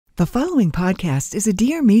The following podcast is a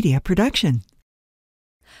Dear Media production.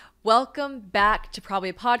 Welcome back to Probably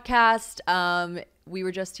a Podcast. We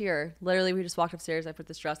were just here. Literally, we just walked upstairs. I put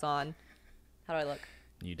this dress on. How do I look?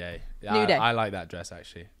 New day. New day. I like that dress,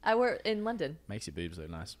 actually. I wore it in London. Makes your boobs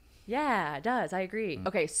look nice. Yeah, it does. I agree.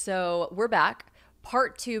 Okay, so we're back.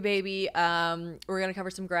 Part 2, baby. We're going to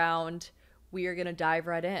cover some ground. We are going to dive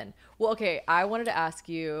right in. Well, okay, I wanted to ask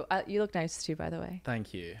you. You look nice, too, by the way.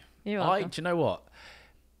 Thank you. You're welcome. Do you know what?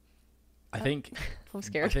 I think I'm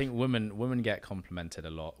scared. I think women get complimented a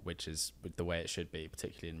lot, which is the way it should be,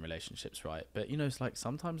 particularly in relationships, right? But you know, it's like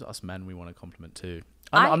sometimes us men, we want to compliment too.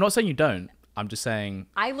 I'm not saying you don't. I'm just saying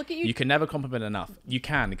I look at you. You can never compliment enough. You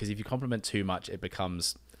can, because if you compliment too much, it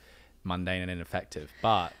becomes mundane and ineffective.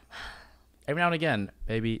 But every now and again,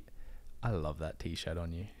 baby, I love that t-shirt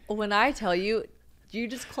on you. When I tell you, you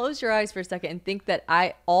just close your eyes for a second and think that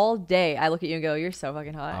all day I look at you and go, "You're so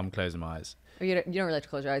fucking hot." I'm closing my eyes. You don't really have to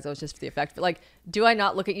close your eyes. That was just for the effect. But like, do I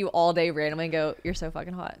not look at you all day randomly and go, "You're so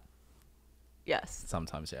fucking hot"? Yes.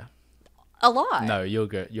 Sometimes, yeah. A lot. No, you're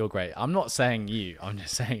good. You're great. I'm not saying you. I'm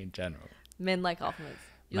just saying in general. Men like compliments.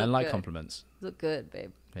 Men like compliments. You look good,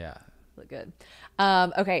 babe. Yeah. You look good.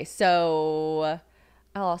 Okay, so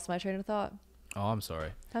I lost my train of thought. Oh, I'm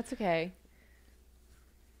sorry. That's okay.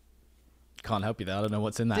 Can't help you there. I don't know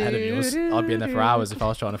what's in that head of yours. I'd be in there for hours if I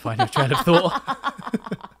was trying to find your train of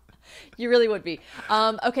thought. You really would be.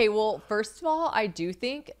 Okay, well, first of all, I do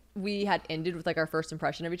think we had ended with like our first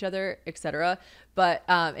impression of each other, etc. But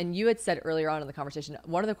and you had said earlier on in the conversation,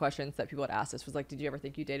 one of the questions that people had asked us was like, did you ever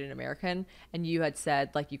think you dated an American? And you had said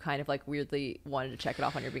like you kind of like weirdly wanted to check it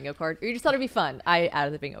off on your bingo card, or you just thought it'd be fun. I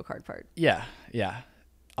added the bingo card part. Yeah.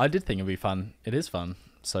 I did think it'd be fun. It is fun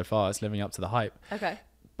so far. It's living up to the hype. Okay.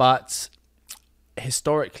 But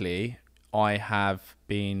historically, I have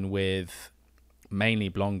been with mainly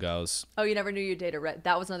blonde girls. Oh, you never knew you'd date a red?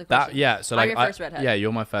 That was another question. So like, I'm your first redhead. Yeah,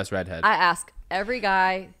 you're my first redhead. I ask every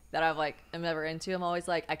guy that I've like am ever into. I'm always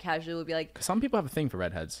like, I casually would be like. Some people have a thing for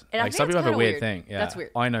redheads. And like some people have a weird thing. Yeah, that's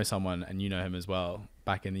weird. I know someone, and you know him as well,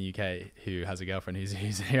 back in the UK, who has a girlfriend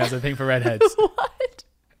who has a thing for redheads. What?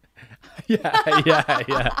 Yeah.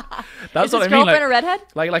 That's Is what I his mean. girlfriend a redhead?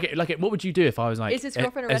 Like, what would you do if I was like? Is his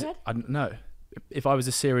girlfriend a redhead? I don't know. If I was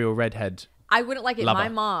a serial redhead. I wouldn't like it. Lover. My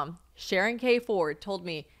mom, Sharon K. Ford, told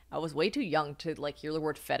me I was way too young to like hear the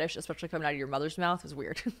word fetish, especially coming out of your mother's mouth. It was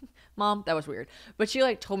weird. Mom, that was weird. But she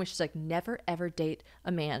like told me, she's like, never ever date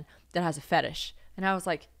a man that has a fetish. And I was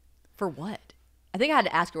like, for what? I think I had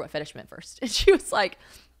to ask her what fetish meant first. And she was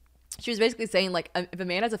basically saying like, if a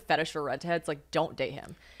man has a fetish for redheads, like don't date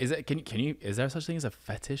him. Is it? Can you? Is there such thing as a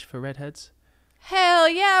fetish for redheads? Hell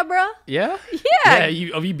yeah, bro. Yeah. Yeah. Yeah.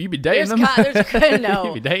 You be dating them? No.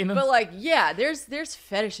 You be dating them? But like, yeah, there's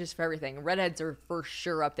fetishes for everything. Redheads are for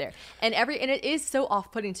sure up there, and it is so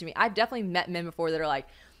off-putting to me. I've definitely met men before that are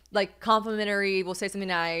like complimentary, will say something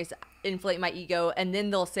nice, inflate my ego, and then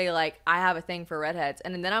they'll say like, I have a thing for redheads,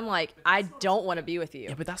 and then I'm like, I don't want to be with you.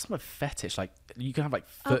 Yeah, but that's not a fetish. Like you can have like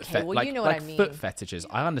foot you know what I mean. foot fetishes.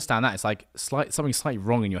 I understand that. It's like something slightly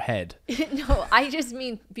wrong in your head. No, I just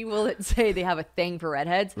mean people that say they have a thing for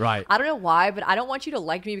redheads. Right. I don't know why, but I don't want you to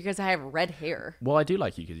like me because I have red hair. Well, I do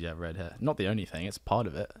like you because you have red hair. Not the only thing. It's part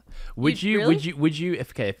of it. Would Really? you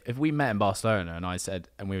if we met in Barcelona and I said,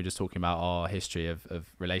 and we were just talking about our history of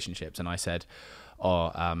relationships, and I said,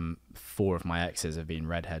 4 of my exes have been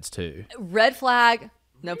redheads too. Red flag.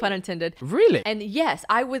 No pun intended. Really? And yes,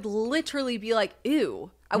 I would literally be like,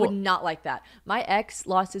 ew. I would not like that. My ex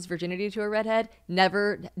lost his virginity to a redhead,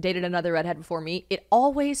 never dated another redhead before me. It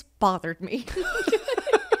always bothered me.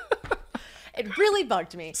 It really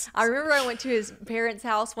bugged me. I remember I went to his parents'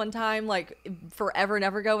 house one time, like forever and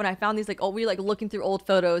ever ago, and I found these we like looking through old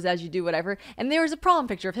photos as you do, whatever. And there was a prom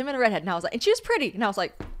picture of him and a redhead, and I was like, and she was pretty, and I was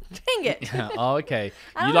like, dang it. Yeah. Oh, okay.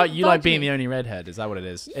 You Bug like being me. the only redhead? Is that what it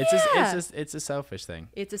is? Yeah. It's a selfish thing.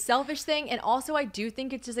 It's a selfish thing, and also I do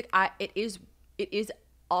think it's just like it is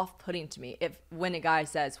off-putting to me when a guy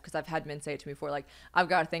says, because I've had men say it to me before, like, I've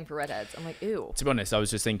got a thing for redheads. I'm like, ew. To be honest, I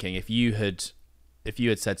was just thinking if you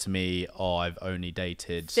had said to me, I've only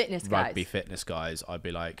dated rugby fitness guys, I'd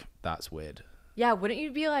be like, that's weird. Yeah, wouldn't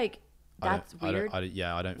you be like, that's weird?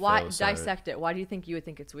 I don't Why feel so. dissect it? Why do you think you would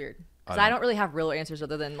think it's weird? Because I don't really have real answers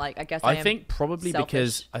other than like, I guess I think probably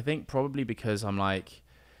selfish. because I'm like,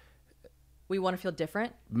 we want to feel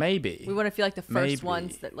different. Maybe We want to feel like the first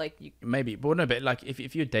ones that like you. Maybe, but no, but like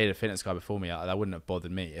if you had dated a fitness guy before me, that wouldn't have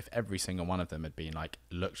bothered me. If every single one of them had been like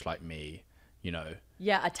looked like me, you know.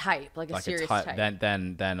 Yeah, a type, like a serious type.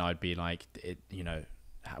 Then I'd be like,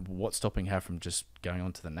 what's stopping her from just going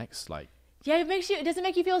on to the next like Yeah, it doesn't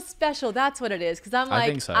make you feel special. That's what it is. Because I'm I like,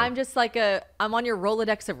 think so. I'm just like I'm on your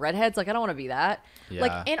Rolodex of redheads. Like, I don't want to be that. Yeah.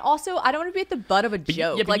 Like, and also, I don't want to be at the butt of a But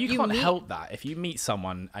joke. yeah, but like, you can't help that. If you meet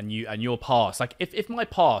someone and your past, like if my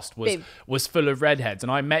past was full of redheads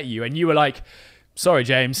and I met you and you were like, sorry,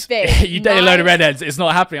 James, babe, you date a load of redheads, it's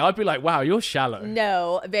not happening. I'd be like, wow, you're shallow.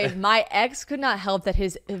 No, babe, my ex could not help that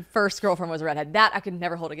his first girlfriend was a redhead. That I could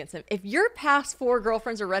never hold against him. If your past 4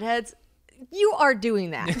 girlfriends are redheads, you are doing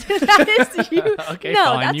that. That is you. Okay, no,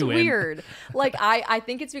 fine, that's you win. weird. Like, I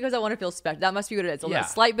think it's because I want to feel special. That must be what it is. A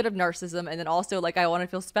slight bit of narcissism, and then also like I want to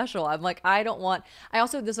feel special. I'm like, I don't want. I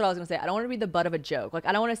also, this is what I was gonna say. I don't want to be the butt of a joke. Like,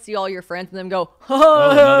 I don't want to see all your friends and them go, oh,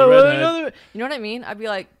 another redhead. You know what I mean? I'd be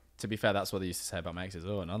like, To be fair, that's what they used to say about my exes.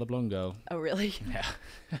 Oh, another blonde girl. oh really? Yeah.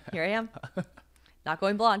 Here I am. Not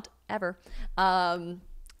going blonde ever.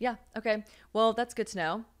 Yeah. Okay. Well, that's good to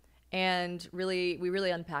know. And we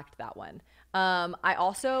really unpacked that one. I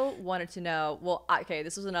also wanted to know, well, okay,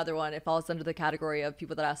 this was another one. It falls under the category of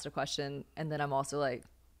people that asked a question. And then I'm also like,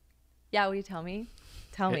 yeah, will you tell me?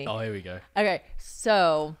 Tell me. Oh, here we go. Okay.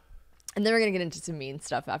 So, and then we're going to get into some mean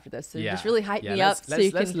stuff after this. So just really hype me up.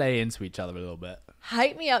 Let's lay into each other a little bit.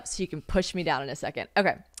 Hype me up so you can push me down in a second.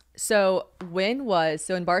 Okay. So in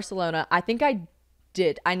Barcelona, I think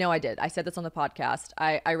I know I did. I said this on the podcast.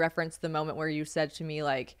 I referenced the moment where you said to me,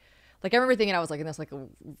 like I remember thinking I was like in this like a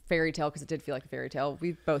fairy tale, because it did feel like a fairy tale.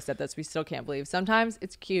 We both said this. We still can't believe. Sometimes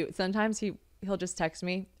it's cute. Sometimes he'll just text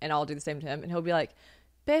me and I'll do the same to him, and he'll be like,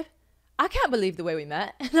 babe, I can't believe the way we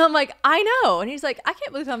met. And I'm like, I know. And he's like, I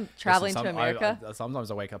can't believe I'm traveling to America.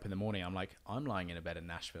 Sometimes I wake up in the morning, I'm like, I'm lying in a bed in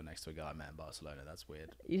Nashville next to a guy I met in Barcelona. That's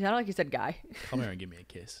weird. You sound like you said guy. Come here and give me a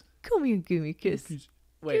kiss. Come here and give me a kiss.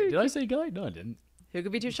 Wait, did I say guy? No, I didn't. Who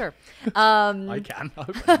could be too sure? I can. I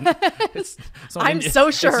hope I didn't. It's not I'm so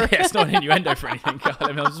sure. It's not an innuendo for anything.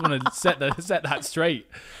 I just want to set that straight,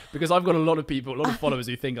 because I've got a lot of followers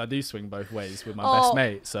who think I do swing both ways with my best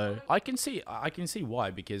mate. So I can see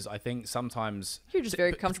why, because I think sometimes you're just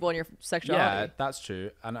very comfortable in your sexuality. Yeah, that's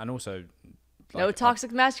true, and also no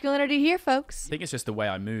toxic masculinity here, folks. I think it's just the way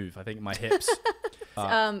I move. I think my hips.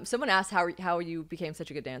 Someone asked how you became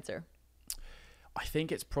such a good dancer. I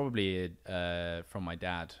think it's probably from my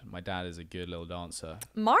dad. My dad is a good little dancer.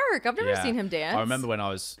 Mark, I've never seen him dance. I remember when I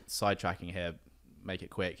was sidetracking here, make it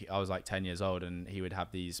quick. I was like 10 years old, and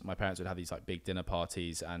my parents would have these like big dinner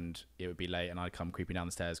parties, and it would be late, and I'd come creeping down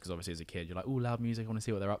the stairs, because obviously as a kid you're like, oh, loud music, I want to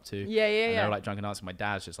see what they're up to. Yeah. And they were like drunken dancing. My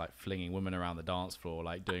dad's just like flinging women around the dance floor,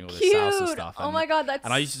 like doing all this salsa stuff. Oh my god,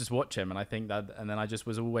 and I used to just watch him, and I think that, and then I just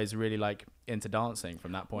was always really like into dancing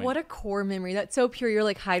from that point. What a core memory. That's so pure. You're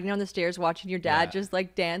like hiding on the stairs watching your dad just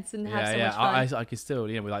like dance and have so much fun. I could still,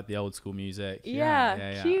 with like the old school music.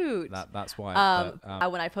 Cute. That's why.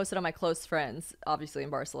 When I posted on my close friends, obviously in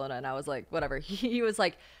Barcelona, and I was like, whatever. He was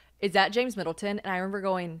like, is that James Middleton? And I remember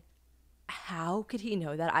going, how could he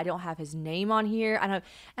know that? I don't have his name on here. And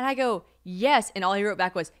I go, yes. And all he wrote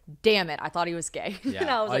back was, damn it, I thought he was gay. Yeah, and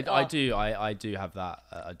I was like, I do have that.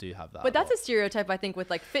 I do have that. But that's a stereotype, I think, with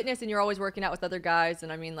like fitness, and you're always working out with other guys.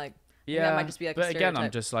 And I mean, like, that might just be like a stereotype. Again,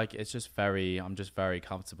 I'm just like, I'm just very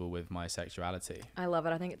comfortable with my sexuality. I love it.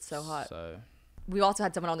 I think it's so hot. So we also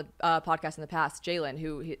had someone on the podcast in the past, Jalen,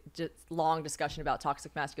 who just long discussion about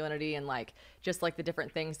toxic masculinity and like just like the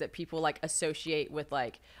different things that people like associate with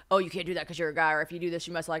like, oh, you can't do that because you're a guy, or if you do this,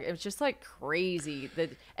 you must like. It's just like crazy that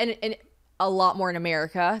and a lot more in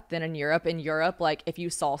America than in Europe. In Europe, like if you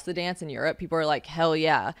salsa dance in Europe, people are like, hell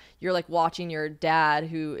yeah. You're like watching your dad,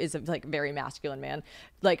 who is a like very masculine man,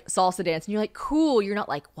 like salsa dance, and you're like, cool. You're not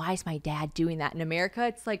like, why is my dad doing that? In America,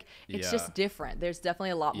 it's like, it's just different. There's definitely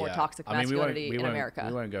a lot more toxic masculinity in America.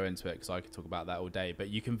 We won't go into it because I could talk about that all day, but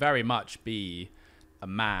you can very much be a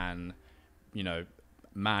man,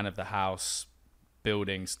 man of the house,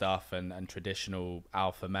 building stuff and traditional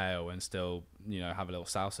alpha male, and still have a little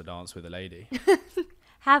salsa dance with a lady.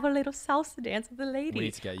 Have a little salsa dance with a lady. We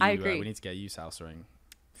need to get you. I agree. We need to get you salsaing.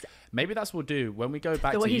 Maybe that's what we'll do when we go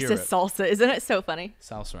back to Europe. The way he says salsa, isn't it so funny?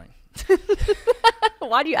 Salsaing.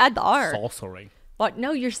 Why do you add the R? Salsaing. What?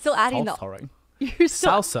 No, you're still adding salsaing. You're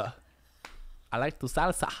still salsa. I like to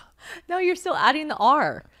salsa. No, you're still adding the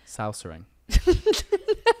R. Salsaing.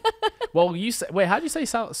 Well, you say. Wait, how do you say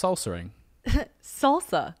salsaing?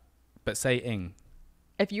 Salsa. But say ing.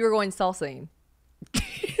 If you were going salsaing.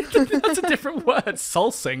 That's a different word.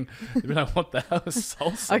 Salsing. You'd be like, what the hell is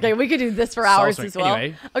salsing? Okay, we could do this for hours salsing. As well.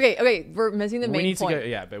 Anyway, okay, we're missing the main point.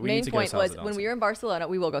 We main need to go point was dancing. when we were in Barcelona.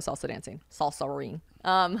 We will go salsa dancing, salsaing.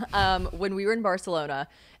 When we were in Barcelona,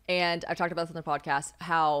 and I've talked about this on the podcast,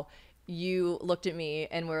 how you looked at me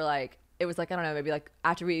and were like, it was like, I don't know, maybe like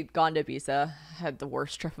after we'd gone to Ibiza, had the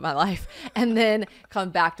worst trip of my life, and then come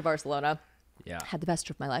back to Barcelona. Yeah. Had the best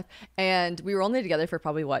trip of my life. And we were only together for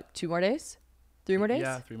probably, what, 2 more days? 3 more days?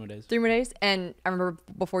 Yeah, 3 more days. 3 more days. And I remember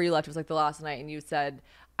before you left, it was like the last night, and you said,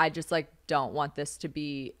 I just like don't want this to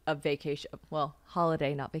be a vacation. Well,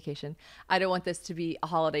 holiday, not vacation. I don't want this to be a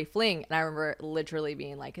holiday fling. And I remember literally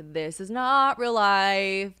being like, this is not real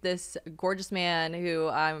life. This gorgeous man who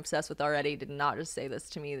I'm obsessed with already did not just say this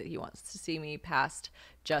to me, that he wants to see me past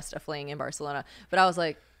just a fling in Barcelona. But I was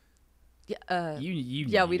like,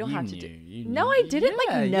 yeah, we don't have to do. No, I didn't.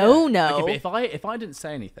 No. Okay, but if I didn't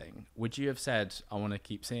say anything, would you have said I want to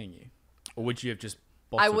keep seeing you, or would you have just?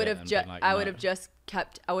 I would have just. I would have just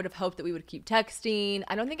kept. I would have hoped that we would keep texting.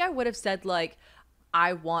 I don't think I would have said like,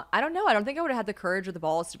 I don't know. I don't think I would have had the courage or the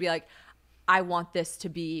balls to be like, I want this to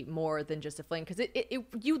be more than just a fling, because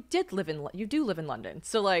you do live in London,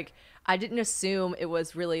 so like I didn't assume it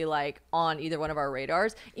was really like on either one of our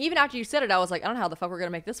radars. Even after you said it, I was like, I don't know how the fuck we're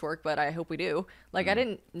gonna make this work, but I hope we do. Like I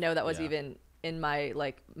didn't know that was even in my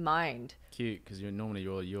like mind. Cute, because you're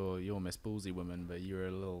Miss Ballsy woman, but you're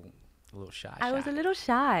a little shy. I was a little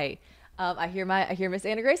shy. I hear Miss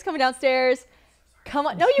Anna Grace coming downstairs. Come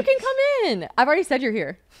on, no, you can come in. I've already said you're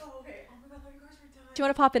here. Oh, okay. Oh my God, I thought you guys were done. Do you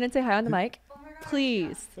want to pop in and say hi on the mic? Oh my God.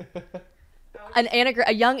 Please.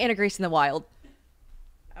 A young Anna Grace in the wild.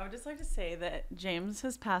 I would just like to say that James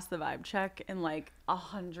has passed the vibe check in like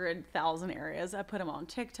 100,000 areas. I put him on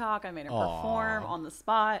TikTok. I made him perform on the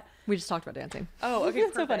spot. We just talked about dancing. Oh, okay,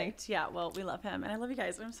 That's so funny. Yeah, well, we love him, and I love you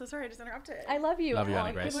guys. I'm so sorry I just interrupted. I love you. Love you, Anna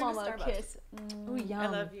Oh, Grace. give Mama a Starbucks. kiss. Ooh, yum. I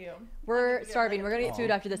love you. We're starving. We're gonna get food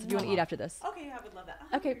after this. If you want to eat after this. Okay, yeah, I would love that.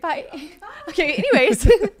 Okay, bye. Okay, anyways,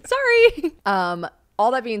 sorry. All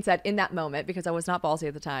that being said, in that moment, because I was not ballsy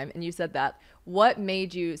at the time, and you said that, what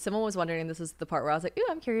made you, someone was wondering, and this is the part where I was like, ooh,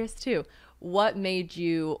 I'm curious too. What made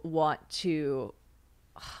you want to,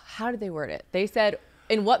 how did they word it? They said,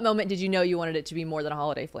 in what moment did you know you wanted it to be more than a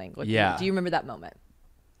holiday fling? Like, yeah. Do you remember that moment?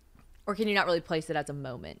 Or can you not really place it as a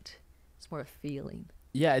moment? It's more a feeling.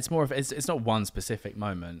 Yeah, it's more of, it's not one specific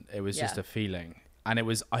moment. It was just a feeling. And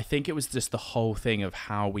I think it was just the whole thing of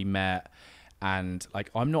how we met. And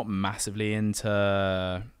like, I'm not massively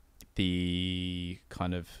into the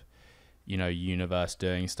kind of, universe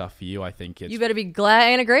doing stuff for you. I think it's. You better be glad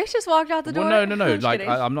Anna Grace just walked out the door. Well, no. I'm Like,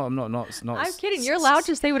 kidding. I'm not. I'm kidding. You're allowed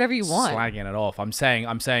to say whatever you want. Slagging it off. I'm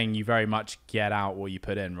saying you very much get out what you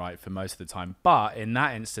put in, right, for most of the time. But in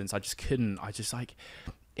that instance, I just couldn't. I just like,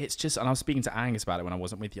 it's just. And I was speaking to Angus about it when I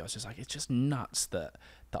wasn't with you. I was just like, it's just nuts that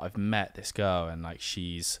I've met this girl and like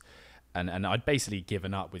she's. And I'd basically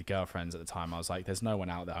given up with girlfriends at the time. I was like, there's no one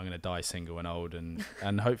out there. I'm going to die single and old and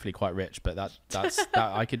hopefully quite rich. But that's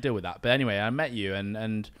I could deal with that. But anyway, I met you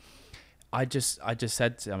and I just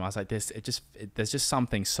said to him, I was like, there's just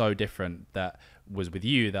something so different that was with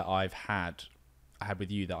you that I had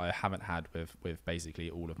with you that I haven't had with basically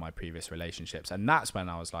all of my previous relationships. And that's when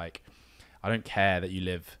I was like, I don't care that you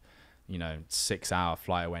live 6-hour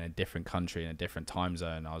flight away in a different country in a different time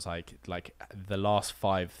zone. I was like the last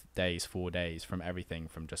 4 days, from everything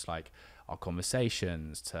from just like our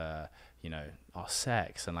conversations to our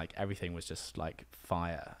sex and like everything was just like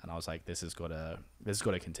fire. And I was like, this has got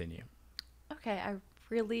to continue. Okay, I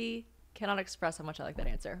really cannot express how much I like that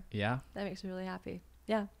answer. Yeah, that makes me really happy.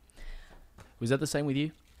 Yeah. Was that the same with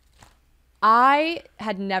you? I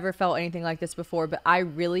had never felt anything like this before, but I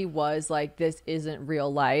really was like, this isn't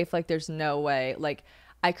real life. Like, there's no way. Like,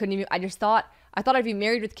 I couldn't even, I thought I'd be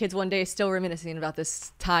married with kids one day, still reminiscing about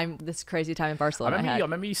this crazy time in Barcelona. I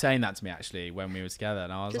remember you saying that to me actually when we were together,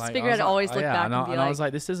 and I was just like, figured I'd always look back and be like, I was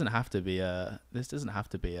like, this doesn't have to be a.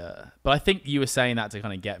 But I think you were saying that to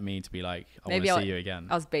kind of get me to be like, I want to see you again.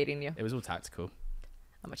 I was baiting you. It was all tactical.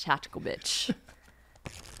 I'm a tactical bitch.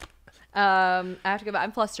 I have to go back.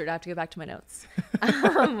 I'm flustered. I have to go back to my notes.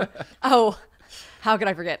 Oh, how could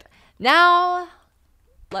I forget? Now,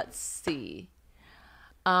 let's see.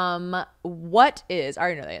 What is, I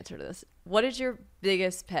already know the answer to this. What is your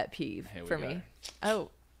biggest pet peeve for me? Oh,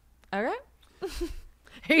 all right.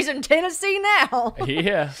 He's in Tennessee now.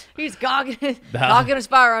 Yeah. He's cocking his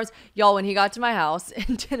firearms. Y'all, when he got to my house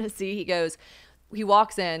in Tennessee, he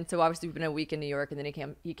walks in. So obviously we've been a week in New York, and then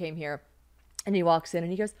he came here, and he walks in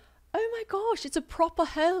and he goes, oh my gosh, it's a proper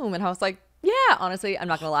home. And I was like, yeah, honestly, I'm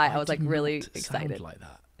not gonna lie, I was like really excited. Sound like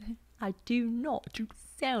that. I do not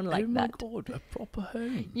sound like that. Oh my god, a proper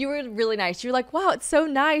home. You were really nice. You're like, wow, it's so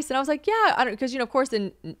nice. And I was like, yeah, I don't, because of course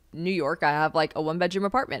in New York I have like a 1-bedroom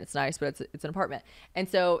apartment. It's nice, but it's an apartment. And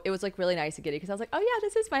so it was like really nice to get it, because I was like, oh yeah,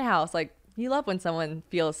 this is my house. Like, you love when someone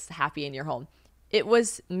feels happy in your home. It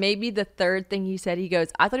was maybe the third thing he said. He goes,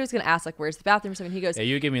 I thought he was going to ask, like, where's the bathroom or something. He goes, yeah,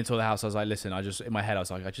 you were giving me a tour of the house. I was like, listen, in my head, I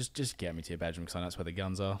was like, just get me to your bedroom, because I know that's where the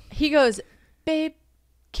guns are. He goes, babe,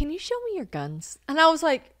 can you show me your guns? And I was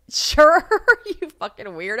like, sure, you fucking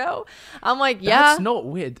weirdo. I'm like, yeah. That's not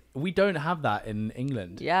weird. We don't have that in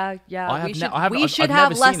England. Yeah. We should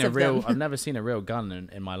have less of them. I've never seen a real gun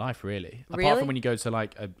in my life, really. Really? Apart from when you go to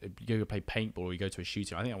like you go play paintball or you go to a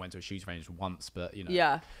shooting. I think I went to a shooting range once, but you know.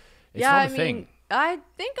 Yeah. It's not a thing. I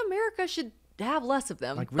think America should have less of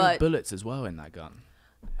them. Like real but bullets as well in that gun.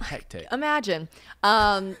 Hectic. Imagine.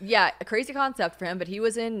 Yeah, a crazy concept for him, but he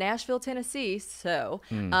was in Nashville, Tennessee. So,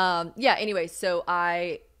 yeah, anyway, so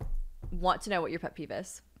I want to know what your pet peeve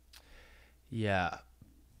is. Yeah.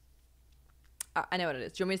 I know what it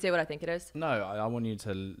is. Do you want me to say what I think it is? No, I want you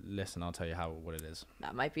to listen. I'll tell you what it is.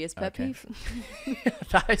 That might be his pet peeve.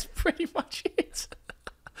 That is pretty much it.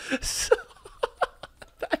 So,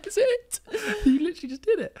 that is it. You literally just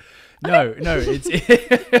did it. No,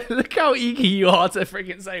 it's look how eager you are to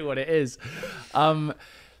freaking say what it is. I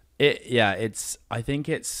think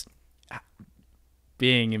it's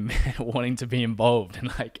being wanting to be involved in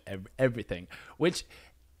like everything, which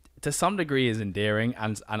to some degree is endearing,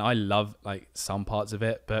 and I love like some parts of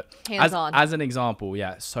it, but as an example,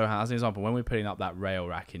 when we're putting up that rail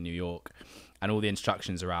rack in New York and all the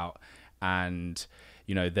instructions are out, and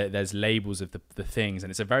you know, there's labels of the things, and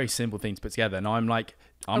it's a very simple thing to put together. And I'm like,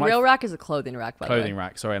 rail rack is a clothing rack, by the way. Clothing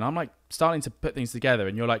rack, sorry. And I'm like starting to put things together,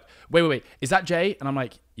 and you're like, wait, is that J? And I'm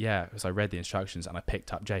like, yeah, because I read the instructions and I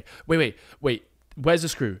picked up J. Wait, where's the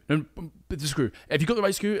screw? No, the screw. Have you got the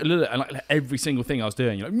right screw? And like every single thing I was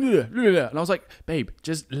doing, you're like, and I was like, babe,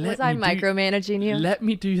 just let me. Was I micromanaging you? Let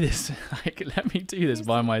me do this. Like, let me do this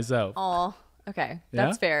by myself. Oh, okay,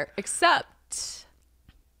 that's fair. Except,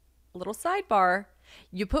 little sidebar.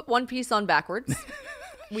 You put one piece on backwards.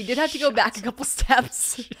 We did have to go back a couple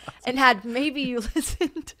steps and had maybe you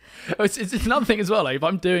listened. It's another thing as well. Like if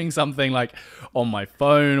I'm doing something like on my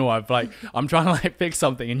phone or I'm trying to like fix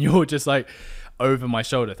something and you're just like over my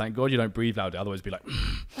shoulder. Thank God you don't breathe loudly. Otherwise, be like,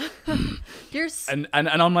 and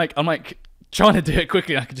I'm like trying to do it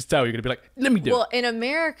quickly. And I can just tell you're gonna be like, let me do it. Well, in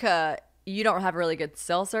America, you don't have really good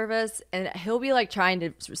cell service, and he'll be like trying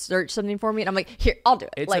to search something for me, and I'm like, here, I'll do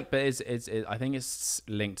it. I think it's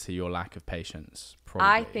linked to your lack of patience. Probably.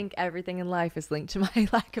 I think everything in life is linked to my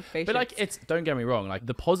lack of patience. But like, don't get me wrong. Like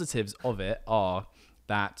the positives of it are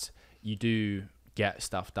that you do get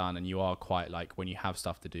stuff done, and you are quite like when you have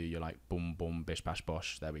stuff to do, you're like boom, boom, bish, bash,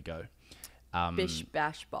 bosh. There we go. Bish,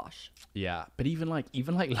 bash, bosh. Yeah, but even like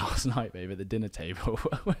last night, babe, at the dinner table.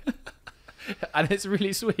 And it's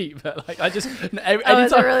really sweet, but like I just is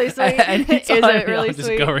it really sweet? Is it really I'm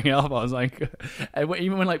just going up. I was like,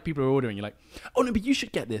 even when like people are ordering, you're like, oh no, but you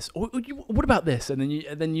should get this. Or what about this? And then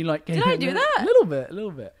you like, did I do that? A little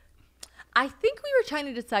bit. I think we were trying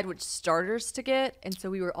to decide which starters to get, and so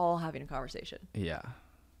we were all having a conversation. Yeah,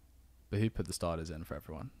 but who put the starters in for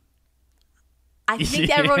everyone? I think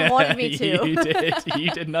everyone wanted me to. You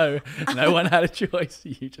did. No one had a choice.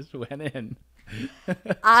 You just went in.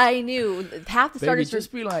 I knew half the starters.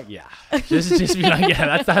 Just be like, yeah. Just be like,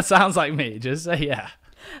 yeah. That sounds like me. Just say yeah.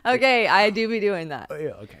 Okay, I do be doing that. Oh, yeah,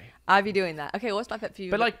 okay. I be doing that. Okay, what's my pet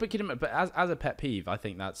peeve? But as a pet peeve, I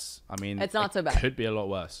think that's. I mean, it's not so bad. Could be a lot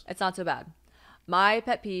worse. It's not so bad. My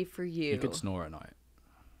pet peeve for you. You could snore at night.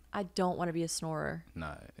 I don't want to be a snorer.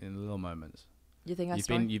 No, in little moments. You think I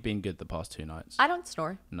snore? You've been good the past 2 nights. I don't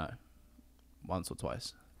snore. No, once or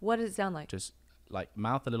twice. What does it sound like? Just like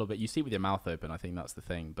mouth a little bit. You sleep with your mouth open. I think that's the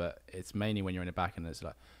thing. But it's mainly when you're in the back and it's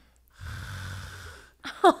like.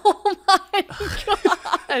 Oh my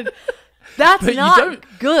god, that's not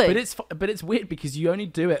good. But it's weird because you only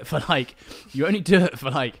do it for like.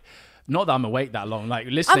 Not that I'm awake that long, like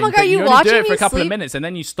listening. I'm like, are you only watching do it for me a couple sleep? of minutes, and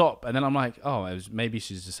then you stop, and then I'm like, oh, maybe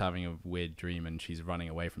she's just having a weird dream and she's running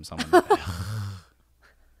away from someone.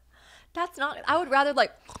 That's not. I would rather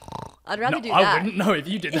I'd rather do that. I wouldn't know if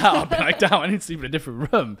you did that. I'd be like, damn, I need to sleep in a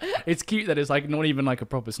different room. It's cute that it's like not even like a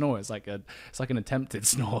proper snore. It's like an attempted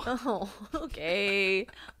snore. Oh, okay,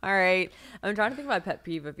 all right. I'm trying to think of my pet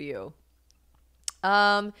peeve of you.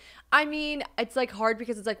 I mean, it's like hard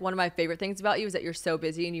because it's like one of my favorite things about you is that you're so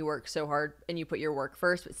busy and you work so hard and you put your work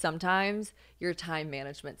first, but sometimes your time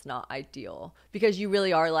management's not ideal because you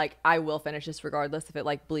really are like, I will finish this regardless if it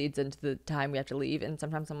like bleeds into the time we have to leave. And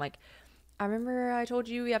sometimes I'm like, I remember I told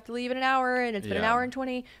you we have to leave in an hour and it's been an hour and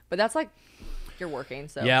 20, but that's like, you're working.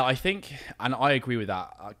 So yeah, I think, and I agree with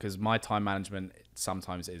that because my time management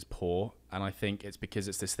sometimes is poor, and I think it's because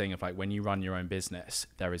it's this thing of like when you run your own business,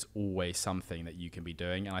 there is always something that you can be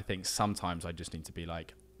doing, and I think sometimes I just need to be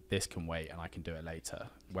like, this can wait and I can do it later.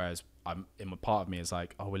 Whereas part of me is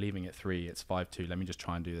like, oh, we're leaving at 3, it's 5:02, let me just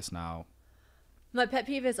try and do this now. My pet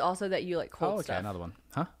peeve is also that you like cold stuff. stuff. Another one,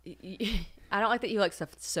 huh? I don't like that you like stuff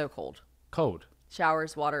that's so cold. Cold.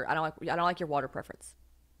 Showers, water. I don't like your water preference.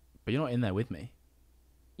 But you're not in there with me.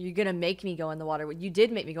 You're gonna make me go in the water. You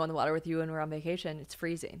did make me go in the water with you when we're on vacation. It's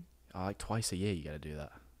freezing. Like twice a year, you got to do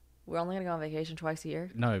that. We're only gonna go on vacation twice a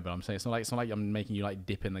year. No, but I'm saying it's not like I'm making you like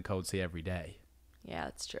dip in the cold sea every day. Yeah,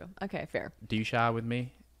 that's true. Okay, fair. Do you shower with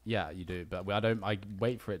me? Yeah, you do. But I don't. I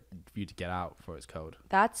wait for you to get out before it's cold.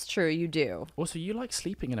 That's true. You do. Also, you like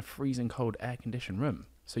sleeping in a freezing cold air-conditioned room,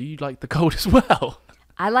 so you like the cold as well.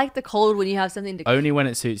 I like the cold when you have something to Only when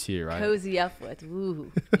it suits you, right? cozy up with.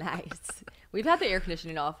 Ooh, nice. We've had the air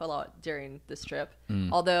conditioning off a lot during this trip.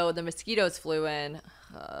 Although the mosquitoes flew in.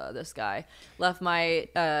 This guy left my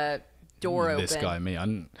door open. This guy, me. I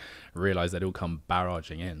didn't realize they'd all come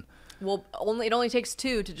barraging in. Well, it only takes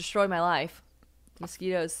 2 to destroy my life.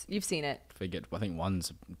 Mosquitoes, you've seen it. I think one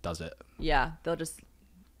does it. Yeah, they'll just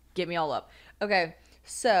get me all up. Okay,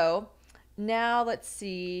 so now let's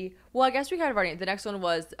see. Well, I guess we kind of already. The next one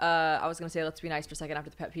was I was gonna say let's be nice for a second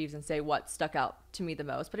after the pet peeves and say what stuck out to me the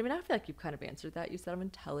most. But I mean, I feel like you've kind of answered that. You said I'm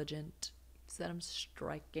intelligent. You said I'm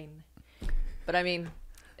striking. But I mean,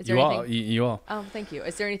 is there anything? You are. Oh, thank you.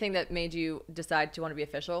 Is there anything that made you decide to want to be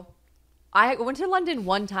official? I went to London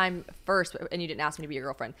one time first, and you didn't ask me to be your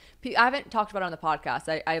girlfriend. I haven't talked about it on the podcast.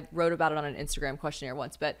 I wrote about it on an Instagram questionnaire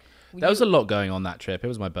once, but There was a lot going on that trip. It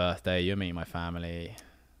was my birthday. You were meeting my family.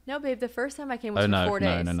 No, babe. The first time I came was for 4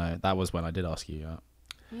 days. No. That was when I did ask you.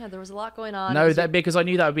 Yeah, there was a lot going on. No, because I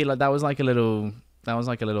knew that would be like that was like a little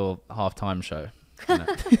halftime show. You know?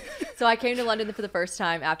 So I came to London for the first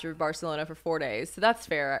time after Barcelona for 4 days. So that's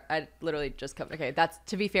fair. I literally just come. Okay,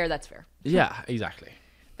 to be fair, that's fair. Yeah, exactly.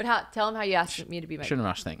 But tell him how you asked me to be my. Shouldn't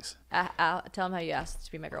rush things. Tell him how you asked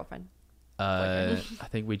to be my girlfriend. I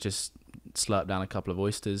think we just slurped down a couple of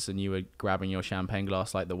oysters, and you were grabbing your champagne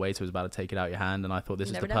glass like the waiter was about to take it out your hand, and I thought this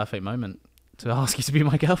is the perfect moment to ask you to be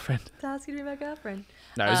my girlfriend. To ask you to be my girlfriend.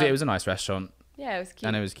 No, it was a nice restaurant. Yeah, it was cute.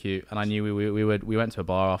 And it was cute, and I knew we went to a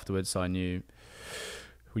bar afterwards, so I knew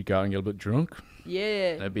we'd go out and get a bit drunk.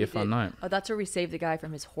 Yeah, it'd be a fun night. Oh, that's where we saved the guy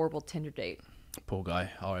from his horrible Tinder date. Poor guy,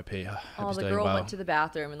 R.I.P. Oh, the girl went to the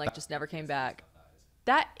bathroom and just never came back.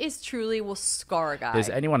 That is truly will scar a guy. Is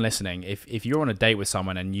anyone listening? If you're on a date with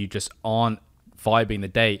someone and you just aren't vibing the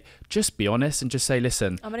date, just be honest and just say,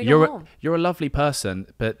 listen, I'm gonna go home. You're a lovely person,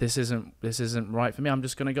 but this isn't right for me. I'm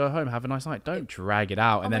just gonna go home, have a nice night. Don't drag it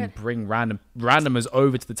out and then bring randomers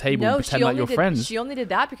over to the table and pretend like you're friends. She only did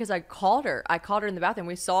that because I called her. I called her in the bathroom.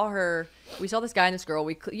 We saw this guy and this girl.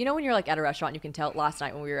 You know when you're like at a restaurant, you can tell. Last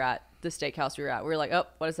night when we were at the steakhouse we were like, oh,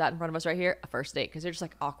 what is that in front of us right here? A first date. Because they're just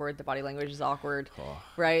like awkward. The body language is awkward.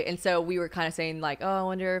 Right? And so we were kind of saying like, oh, I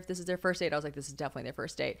wonder if this is their first date. I was like, this is definitely their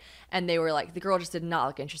first date. And they were like, the girl just did not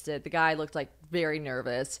look interested. The guy looked like very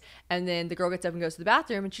nervous. And then the girl gets up and goes to the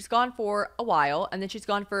bathroom, and she's gone for a while. And then she's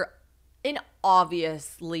gone for an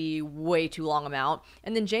obviously way too long amount.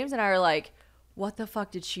 And then James and I are like, what the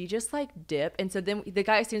fuck, did she just like dip? And so then the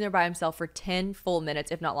guy is sitting there by himself for 10 full minutes,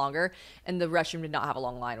 if not longer, and the restroom did not have a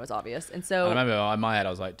long line. It was obvious. And so I remember in my head I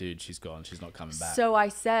was like, dude, she's gone, she's not coming back. So I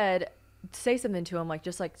said, say something to him, like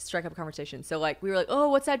just like strike up a conversation. So like we were like, oh,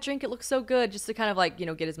 what's that drink? It looks so good, just to kind of like, you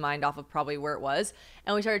know, get his mind off of probably where it was.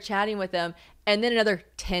 And we started chatting with him, and then another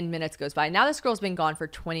 10 minutes goes by. Now this girl's been gone for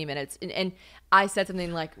 20 minutes, and I said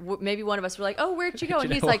something like, maybe one of us were like, oh, where'd she go?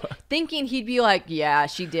 And he's like, thinking he'd be like, yeah,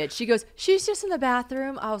 she did. She goes, she's just in the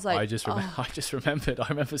bathroom. I was like, I just remembered. I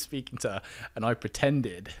remember speaking to her, and I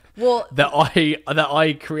pretended that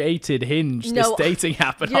I created Hinge, this dating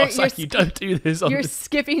app, and I was like, you don't do this. You're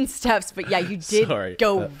skipping steps, but yeah, you did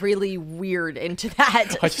go really weird into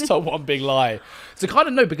that. I just told one big lie. So kind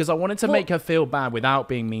of no, because I wanted to make her feel bad without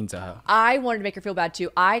being mean to her. I wanted to make her feel bad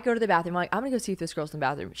too. I go to the bathroom. I'm like, I'm gonna go see if this girl's in the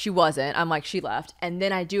bathroom. She wasn't. I'm like, she left. And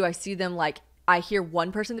then I see them like, I hear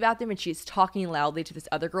one person in the bathroom, and she's talking loudly to this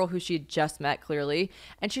other girl who she had just met clearly.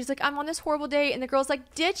 And she's like, I'm on this horrible date. And the girl's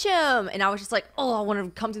like, ditch him. And I was just like, oh, I want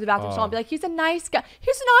to come to the bathroom stall and be like, he's a nice guy.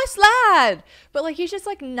 He's a nice lad. But like, he's just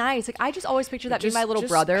like nice. Like, I just always picture that being my little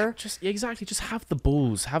brother. Exactly. Just have the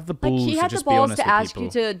balls. Like, he had the balls to ask you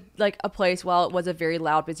to like a place. Well, it was a very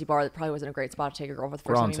loud, busy bar. That probably wasn't a great spot to take a girl for the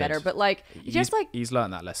first time you met her. But like, he's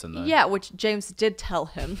learned that lesson though. Yeah, which James did tell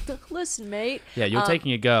him. Listen, mate. Yeah, you're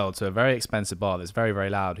taking a girl to a very expensive bar that's very, very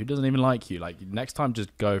loud, who doesn't even like you. Like, next time,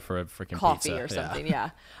 just go for a freaking coffee pizza or something.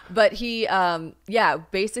 Yeah. But he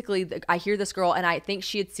basically I hear this girl, and I think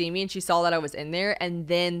she had seen me, and she saw that I was in there, and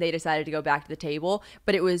then they decided to go back to the table.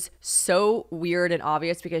 But it was so weird and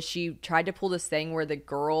obvious because she tried to pull this thing where the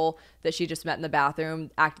girl that she just met in the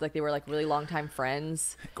bathroom acted like they were like really long time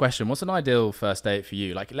friends. Question: what's an ideal first date for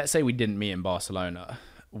you? Like, let's say we didn't meet in Barcelona.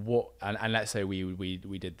 And let's say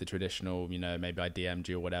we did the traditional, you know, maybe I DM'd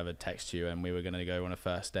you or whatever, text you, and we were going to go on a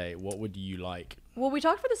first date. What would you like Well, we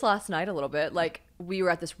talked about this last night a little bit. Like, we were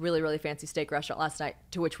at this really, really fancy steak restaurant last night,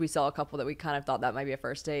 to which we saw a couple that we kind of thought that might be a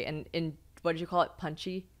first date. And what did you call it?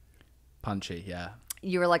 Punchy? Punchy, yeah.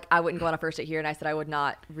 You were like, I wouldn't go on a first date here. And I said, I would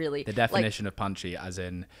not really. The definition of punchy as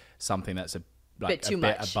in something that's a bit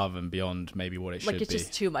above and beyond maybe what it should be. Like, it's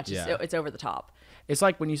just too much. Yeah. It's over the top. It's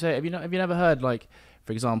like when you say, have you never heard, like,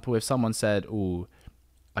 for example, if someone said, oh,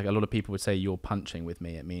 like a lot of people would say, you're punching with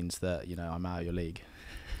me, it means that, you know, I'm out of your league.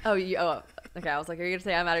 Oh, okay. I was like, are you gonna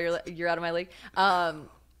say you're out of my league?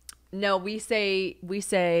 No, we say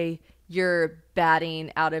you're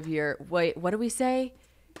batting out of your. Wait, what do we say?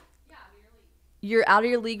 Yeah, you're out of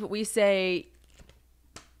your league. But we say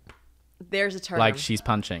there's a term. Like she's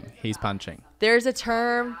punching, he's punching. There's a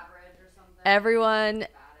term. Everyone.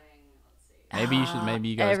 Maybe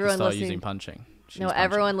you guys could start using punching. No,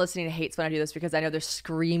 everyone listening hates when I do this because I know they're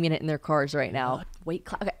screaming it in their cars right now. Wait,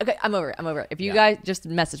 okay, I'm over it. If you guys just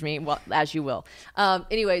message me, well, as you will.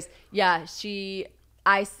 Anyways, yeah,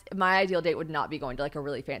 my ideal date would not be going to like a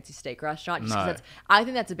really fancy steak restaurant. Just because I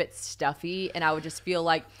think that's a bit stuffy, and I would just feel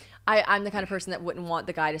like I'm the kind of person that wouldn't want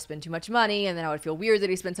the guy to spend too much money, and then I would feel weird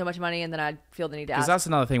that he spent so much money, and then I'd feel the need to ask. Because that's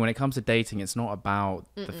another thing when it comes to dating, it's not about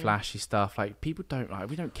the flashy stuff. Like we don't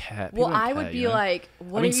care. People don't care, would be like,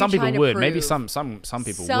 what I mean, are some you people trying to would. prove? Maybe some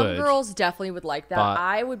people would. Some girls definitely would like that. But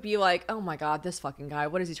I would be like, oh my god, this fucking guy.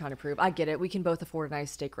 What is he trying to prove? I get it. We can both afford a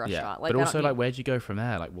nice steak restaurant. Yeah, like, but also like, where'd you go from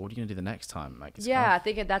there? Like, what are you gonna do the next time? Like, I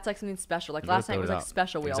think that's like something special. Like last night was like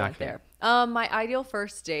special. We all went there. My ideal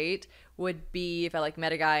first date would be if I like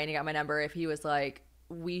met a guy and he got my number. If he was like,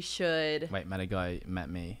 we should met a guy,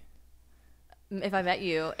 met me. If I met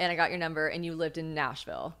you and I got your number and you lived in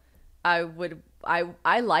Nashville, I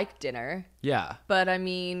like dinner. Yeah. But I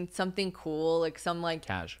mean something cool, like some like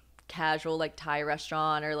casual like Thai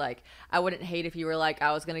restaurant, or like I wouldn't hate if you were like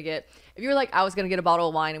I was gonna get a bottle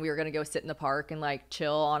of wine and we were gonna go sit in the park and like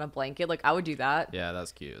chill on a blanket. Like I would do that. Yeah,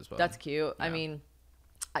 that's cute as well. That's cute. Yeah. I mean,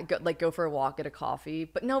 I go for a walk, get a coffee.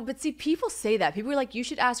 But see, people say that. People are like, you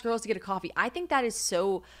should ask girls to get a coffee. I think that is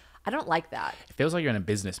so. I don't like that. It feels like you're in a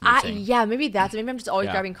business meeting. Maybe I'm just always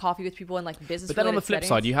grabbing coffee with people in like business. But then on the flip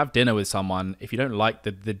side, you have dinner with someone. If you don't like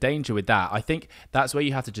the danger with that, I think that's where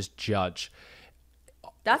you have to just judge.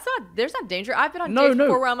 There's not danger. I've been on dates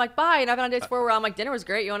before where I'm like, bye. And I've been on dates before where I'm like, dinner was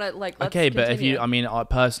great. You want to like, let's continue. But if you, I mean,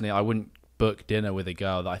 personally, I wouldn't book dinner with a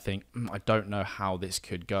girl that I think I don't know how this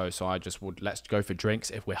could go, so I just would let's go for drinks.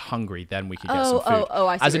 If we're hungry, then we could get some food.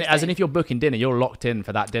 I see. As in if you're booking dinner, you're locked in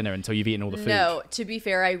for that dinner until you've eaten all the food. No, to be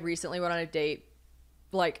fair, I recently went on a date,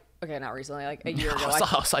 like not recently, like a year ago.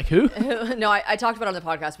 I was like, who? No, I talked about it on the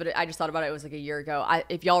podcast, but I just thought about it. It was like a year ago.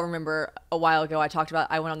 If y'all remember, a while ago, I talked about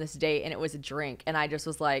I went on this date and it was a drink, and I just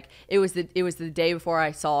was like, it was the day before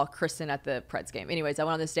I saw Kristen at the Preds game. Anyways, I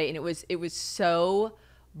went on this date and it was so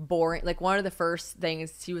boring. Like one of the first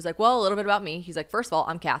things he was like, well, a little bit about me. He's like, first of all,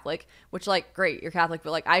 I'm Catholic, which like great, you're Catholic,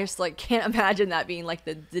 but like I just like can't imagine that being like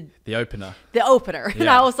the opener. Yeah. And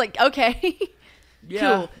I was like, okay.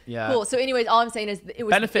 Yeah. Cool. So anyways, all I'm saying is it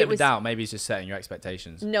was benefit of the doubt. Maybe he's just setting your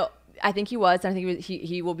expectations. No, I think he was. And I think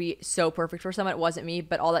he will be so perfect for someone. It wasn't me.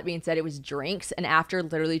 But all that being said, it was drinks. And after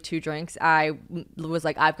literally 2 drinks, I was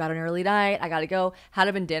like, I've got an early night. I got to go. Had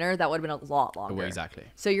it been dinner, that would have been a lot longer. Well, exactly.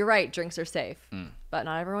 So you're right. Drinks are safe. But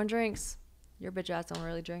not everyone drinks. Your bitch ass don't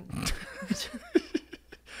really drink.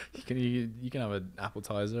 You can have an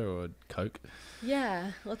appetizer or a Coke.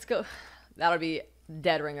 Yeah. Let's go. That'll be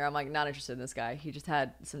dead ringer. I'm like not interested in this guy. He just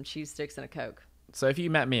had some cheese sticks and a Coke. So if you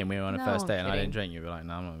met me and we were on a first date and I didn't drink, you'd be like,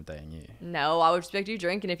 no, I'm not dating you. No, I would expect you to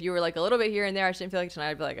drink. And if you were like a little bit here and there, I shouldn't feel like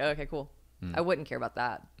tonight, I'd be like, oh, okay, cool. I wouldn't care about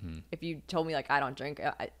that. If you told me like I don't drink,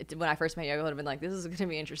 when I first met you, I would have been like, this is going to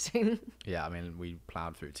be interesting. Yeah, I mean, we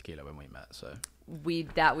plowed through tequila when we met, so. We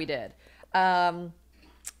did.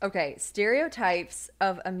 Okay, stereotypes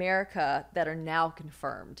of America that are now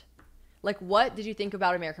confirmed. Like, what did you think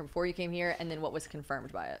about America before you came here, and then what was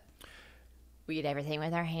confirmed by it? We eat everything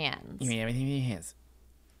with our hands. You mean everything with your hands?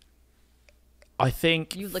 I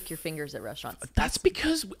think... You lick your fingers at restaurants. That's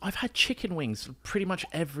because I've had chicken wings for pretty much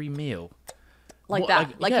every meal. Like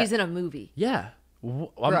that? Like he's in a movie? Yeah.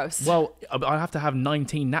 Gross. Well, I have to have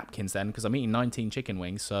 19 napkins then, because I'm eating 19 chicken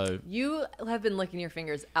wings, so... You have been licking your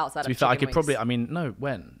fingers outside of chicken wings. I could probably... I mean, no,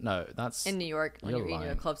 when? No, that's... In New York, when you were eating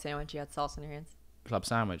a club sandwich, you had sauce in your hands. Club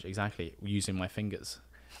sandwich, exactly. Using my fingers.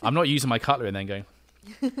 I'm not using my cutlery and then going...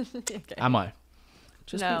 Okay. Am I?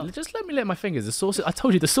 Just let me lick my fingers. The sauce... I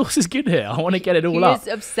told you, the sauce is good here. I want to get it all up. He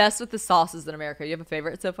is obsessed with the sauces in America. You have a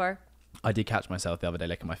favorite so far? I did catch myself the other day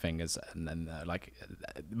licking my fingers, and then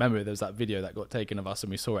remember there was that video that got taken of us,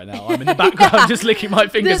 and we saw it now. I'm in the background just licking my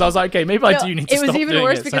fingers. I was like, okay, maybe I do need to stop doing it. It was even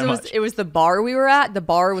worse because it was the bar we were at. The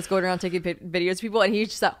bar was going around taking videos of people, and he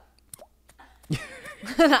just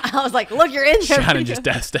I was like, look, you're in there. Shannon just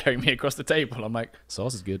death staring me across the table. I'm like,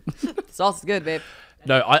 sauce is good. Sauce is good, babe.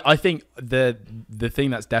 No, I think the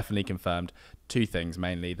thing that's definitely confirmed, two things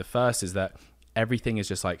mainly. The first is that everything is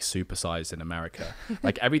just like supersized in America.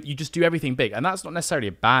 Like you just do everything big, and that's not necessarily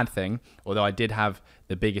a bad thing. Although I did have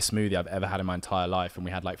the biggest smoothie I've ever had in my entire life, and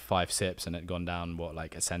we had like 5 sips, and it had gone down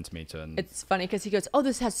like a centimeter. And it's funny because he goes, "Oh,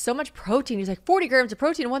 this has so much protein." He's like, 40 grams of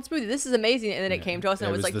protein in one smoothie. This is amazing. And then it came to us, and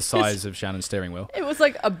it was like the size of Shannon's steering wheel. It was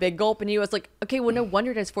like a big gulp, and he was like, "Okay, well, no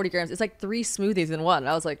wonder it has 40 grams. It's like 3 smoothies in one." And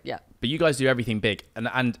I was like, "Yeah." But you guys do everything big, and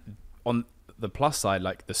on the plus side,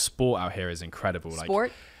 like the sport out here is incredible. Sport.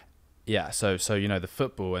 Like, yeah, so you know, the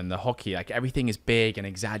football and the hockey, like everything is big and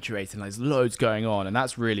exaggerated, and there's loads going on, and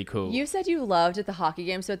that's really cool. You said you loved at the hockey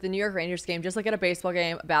game, so at the New York Rangers game, just like at a baseball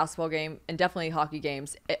game, a basketball game, and definitely hockey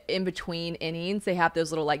games, in between innings, they have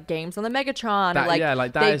those little like games on the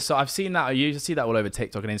Megatron. So I've seen that. I usually see that all over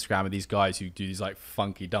TikTok and Instagram with these guys who do these like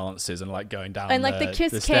funky dances and like going down and like the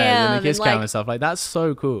kiss stairs cam and the kiss cam and stuff. Like that's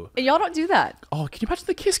so cool. And y'all don't do that. Oh, can you imagine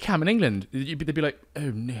the kiss cam in England? They'd be like, oh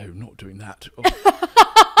no, not doing that. Oh.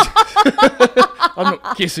 I'm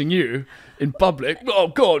not kissing you in public. Oh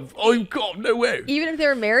God, no way. Even if they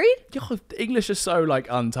were married? God, the English are so like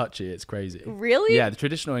untouchy. It's crazy. Really? Yeah, the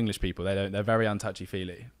traditional English people, they're very untouchy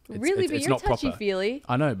feely. Really, but you're touchy feely.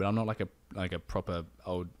 I know, but I'm not like a proper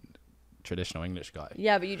old traditional English guy.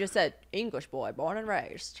 Yeah, but you just said English boy, born and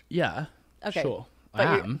raised. Yeah. Okay. Sure.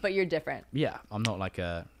 But you're different. Yeah, I'm not like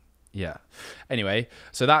a. Yeah. Anyway,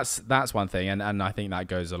 so that's one thing, and I think that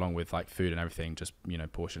goes along with like food and everything. Just, you know,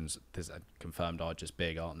 portions confirmed are just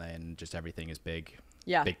big, aren't they? And just everything is big.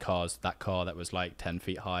 Yeah. Big cars. That car that was like 10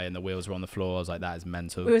 feet high and the wheels were on the floor. I was like, that is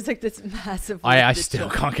mental. It was like this massive. I still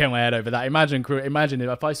can't get my head over that. Imagine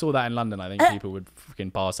if I saw that in London, I think people would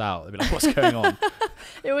freaking pass out. They'd be like, what's going on?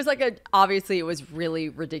 It was like obviously it was really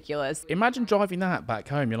ridiculous. Imagine driving that back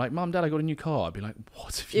home. You're like, Mum, Dad, I got a new car. I'd be like,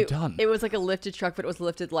 what have you done? It was like a lifted truck, but it was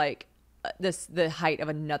lifted like the height of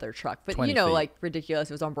another truck. But you know, feet. like ridiculous.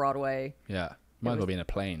 It was on Broadway. Yeah. Might as well be in a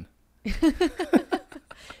plane.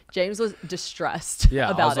 James was distressed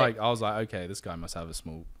about it. I was like, okay, this guy must have a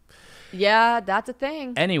small. Yeah, that's a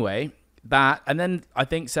thing. Anyway, that, and then I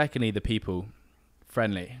think secondly, the people,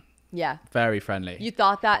 friendly. Yeah. Very friendly. You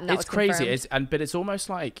thought that, and that it's was crazy. confirmed? But it's almost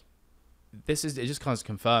like it just kind of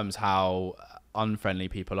confirms how unfriendly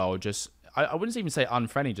people are. Or just I wouldn't even say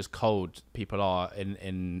unfriendly, just cold people are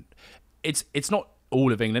in. It's not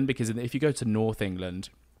all of England, because if you go to North England,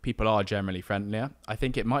 people are generally friendlier. I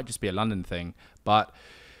think it might just be a London thing, but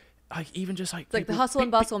like even just like it's like the hustle and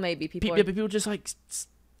bustle, maybe people just like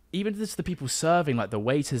even just the people serving, like the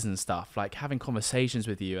waiters and stuff, like having conversations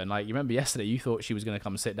with you. And like, you remember yesterday, you thought she was going to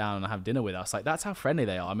come sit down and have dinner with us. Like, that's how friendly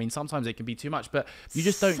they are. I mean, sometimes it can be too much, but you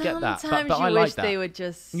just don't get that. But I like that. They would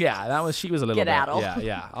just she was a little bit.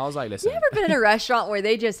 Yeah. I was like, listen. You ever been in a restaurant where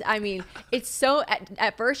they just, I mean, it's so,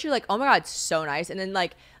 at first you're like, oh my God, it's so nice. And then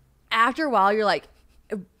like, after a while, you're like,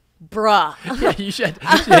 bruh.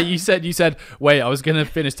 You said, wait, I was going to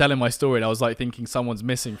finish telling my story, and I was like thinking someone's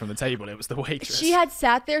missing from the table. It was the waitress. She had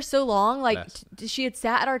sat there so long, like she had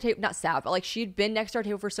sat at our table, not sat, but like she'd been next to our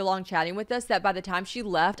table for so long chatting with us that by the time she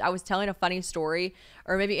left, I was telling a funny story,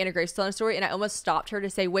 or maybe Anna Grace was telling a story, and I almost stopped her to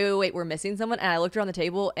say, wait, we're missing someone. And I looked around the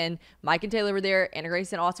table, and Mike and Taylor were there, Anna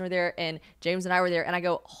Grace and Austin were there, and James and I were there, and I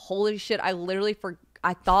go, holy shit,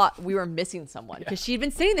 I thought we were missing someone because she'd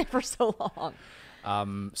been sitting there for so long.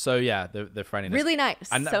 So yeah, the friendliness, really nice,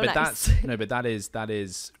 and so but nice. that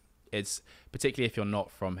is it's particularly if you're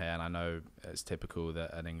not from here, and I know it's typical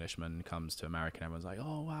that an Englishman comes to America and everyone's like,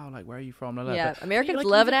 oh wow, like where are you from? Yeah, but, Americans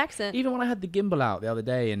love an accent. Even when I had the gimbal out the other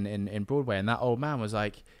day in Broadway, and that old man was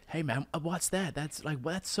like, hey man, what's that? That's like,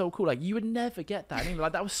 well, that's so cool. Like, you would never get that. And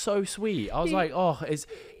like, that was so sweet. I was like, oh, it's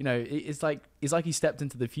like he stepped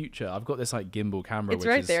into the future. I've got this like gimbal camera. It's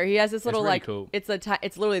right there. He has this little really like cool. It's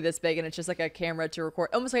literally this big, and it's just like a camera to record,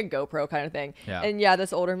 almost like a GoPro kind of thing. Yeah. And yeah,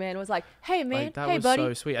 this older man was like, hey man, like, that hey was buddy,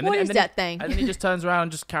 so sweet. And what is that thing? And then he just turns around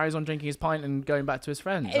and just carries on drinking his pint and going back to his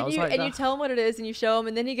friends. And you tell him what it is, and you show him,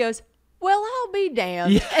 and then he goes, well, I'll be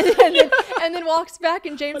damned. Yeah. And then walks back,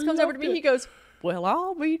 and James comes over to me. He goes, well,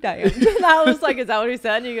 I'll be damned. And I was like, is that what he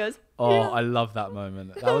said? And he goes, oh, yeah. I love that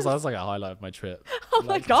moment. That was like a highlight of my trip. Oh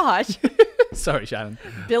my gosh. Sorry, Shannon.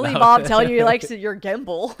 Billy Bob telling you he likes your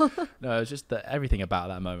gimbal. No, it's just that everything about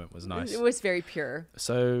that moment was nice. It was very pure.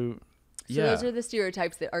 So yeah. Those are the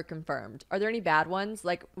stereotypes that are confirmed. Are there any bad ones?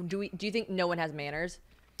 Like, do you think no one has manners?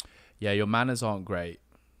 Yeah, your manners aren't great.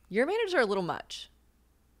 Your manners are a little much.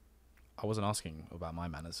 I wasn't asking about my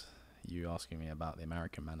manners. You asking me about the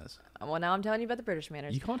American manners. Well, now I'm telling you about the British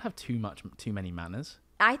manners. You can't have too many manners.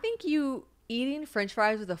 I think you eating French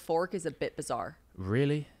fries with a fork is a bit bizarre.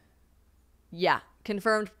 Really? Yeah,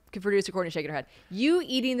 confirmed. Producer Courtney shaking her head. You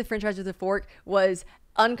eating the French fries with a fork was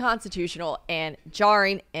unconstitutional and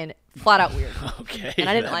jarring and flat out weird. Okay. And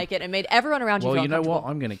I didn't like it and made everyone around you feel Well, you know uncomfortable. what?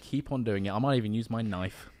 I'm going to keep on doing it. I might even use my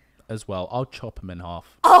knife as well. I'll chop them in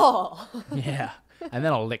half. Oh! Yeah. And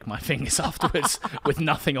then I'll lick my fingers afterwards with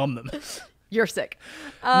nothing on them. You're sick.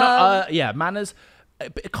 Yeah, manners. A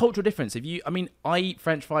cultural difference. I eat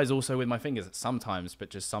French fries also with my fingers sometimes, but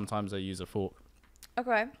just sometimes I use a fork.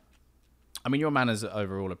 Okay. I mean, your manners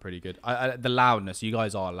overall are pretty good. The loudness, you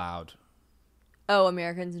guys are loud. Oh,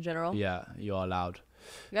 Americans in general? Yeah, you are loud.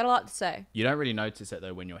 You got a lot to say. You don't really notice it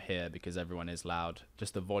though when you're here because everyone is loud.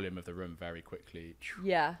 Just the volume of the room very quickly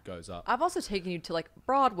goes up. I've also taken you to like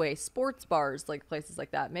Broadway, sports bars, like places like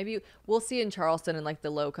that. Maybe we'll see in Charleston and like the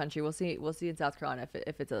Low Country. We'll see in South Carolina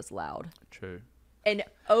if it's as loud. True. An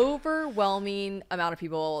overwhelming amount of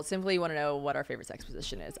people simply want to know what our favorite sex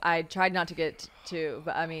position is. I tried not to get to,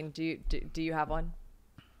 but I mean, do you have one?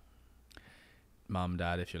 Mum,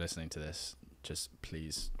 Dad, if you're listening to this, just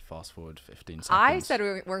please fast forward 15 seconds. I said we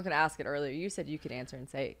weren't going to ask it earlier. You said you could answer and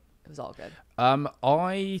say it was all good.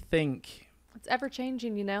 I think It's ever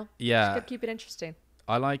changing, you know. Yeah. Just gotta keep it interesting.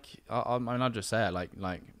 I like. I'll just say it.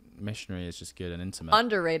 Like missionary is just good and intimate.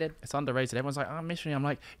 Underrated. It's underrated. Everyone's like, oh, missionary. I'm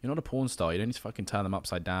like, you're not a porn star. You don't need to fucking turn them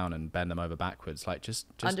upside down and bend them over backwards. Like, just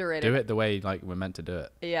Underrated. do it the way like we're meant to do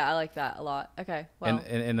it. Yeah, I like that a lot. Okay. Well,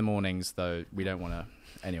 In the mornings though, we don't want to.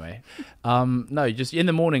 Anyway, no, just in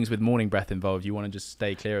the mornings with morning breath involved, you want to just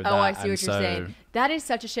stay clear of that. oh, I see and what you're saying. That is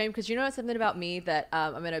such a shame because you know something about me that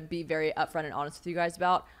I'm going to be very upfront and honest with you guys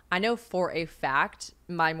about. I know for a fact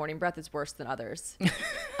my morning breath is worse than others.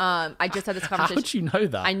 I just had this conversation. How'd you know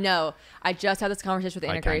that? I know. I just had this conversation with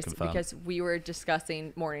Anna I can Grace confirm. because we were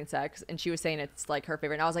discussing morning sex and she was saying it's like her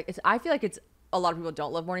favorite. And I was like, I feel like it's a lot of people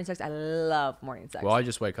don't love morning sex. I love morning sex. Well, I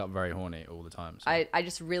just wake up very horny all the time. So. I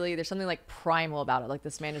just really, there's something like primal about it. Like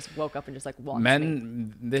this man just woke up and just like wants me.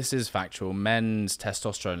 Men, this is factual. Men's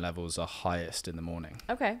testosterone levels are highest in the morning.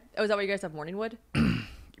 Okay. Oh, is that why you guys have morning wood?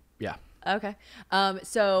 Yeah. Okay.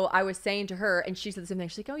 So I was saying to her and she said the same thing.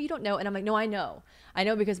 She's like, oh, you don't know. And I'm like, no, I know. I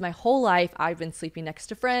know because my whole life I've been sleeping next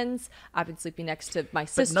to friends. I've been sleeping next to my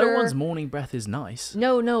sister. But no one's morning breath is nice.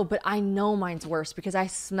 No, but I know mine's worse because I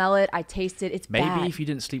smell it. I taste it. It's Maybe bad. if you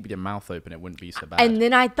didn't sleep with your mouth open, it wouldn't be so bad. And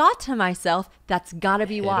then I thought to myself, that's gotta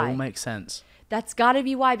be why. It all makes sense. That's gotta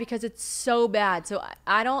be why because it's so bad. So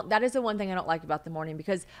I don't, that is the one thing I don't like about the morning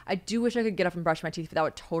because I do wish I could get up and brush my teeth, but that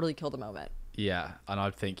would totally kill the moment. Yeah, and I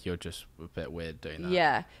think you're just a bit weird doing that.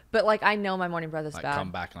 Yeah, but like I know my morning breath is Like bad.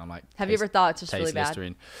 come back and I'm like, Have you ever thought it's just really bad?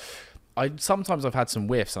 Listerine. Sometimes I've had some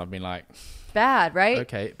whiffs and I've been like, Bad, right?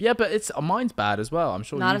 okay, yeah, but it's mine's bad as well. I'm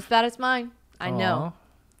sure. Not as bad as mine. I know, Aw.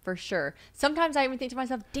 for sure. Sometimes I even think to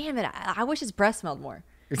myself, damn it, I wish his breath smelled more.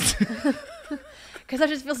 Because I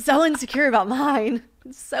just feel so insecure about mine.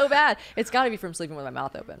 It's so bad. It's got to be from sleeping with my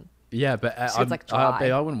mouth open. Yeah, but So it's dry.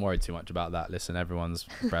 I wouldn't worry too much about that. Listen, everyone's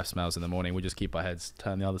breath smells in the morning. We just keep our heads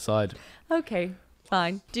turned the other side. Okay,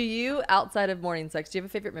 fine. Do you, outside of morning sex, do you have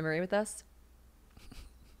a favorite memory with us?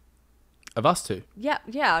 Of us two? Yeah.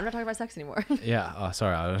 I'm not talking about sex anymore. Yeah. Oh,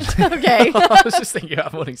 sorry. Okay. I was just thinking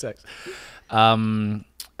about morning sex.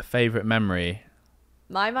 Favorite memory.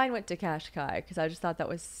 My mind went to Kashkai because I just thought that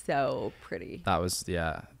was so pretty. That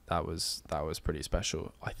was pretty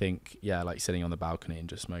special. I think like sitting on the balcony and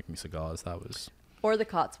just smoking cigars. That was. Or the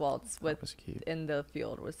Cotswolds was cute. in the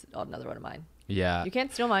field was another one of mine. Yeah. You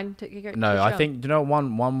can't steal mine. No, I think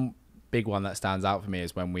one big one that stands out for me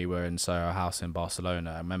is when we were in Soho House in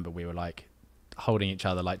Barcelona. I remember we were like holding each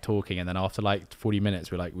other, like talking, and then after like 40 minutes,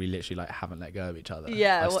 we literally like haven't let go of each other.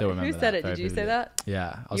 Yeah. I still remember who said that it? very Did you say vividly. that?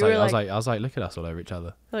 Yeah. I was like, look at us all over each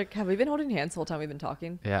other. Like, have we been holding hands the whole time we've been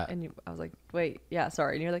talking? Yeah. And I was like, wait, yeah,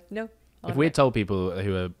 sorry. And you're like, no. If we had told people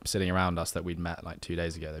who were sitting around us that we'd met like 2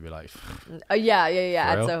 days ago, they'd be like, yeah. For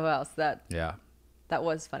At real? Soho House. yeah. That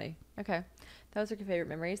was funny. Okay. Those are your favorite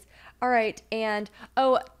memories. All right. And,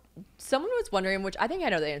 someone was wondering, which I think I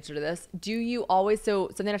know the answer to this. Do you always, so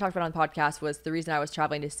something I talked about on the podcast was the reason I was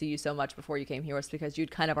traveling to see you so much before you came here was because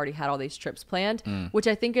you'd kind of already had all these trips planned, which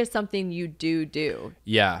I think is something you do.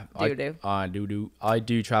 Yeah. I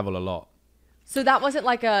do travel a lot. So that wasn't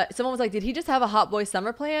like someone was like, did he just have a hot boy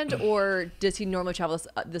summer planned or does he normally travel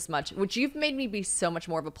this much? Which you've made me be so much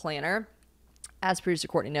more of a planner, as producer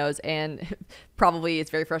Courtney knows, and probably is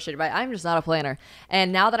very frustrated by it. I'm just not a planner.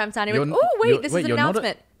 And now that I'm signing with, this is an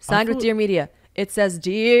announcement. Signed with Dear Media. It says,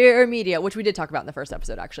 "Dear Media," which we did talk about in the first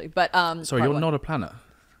episode, actually. But Sorry, you're not a planner.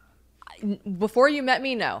 Before you met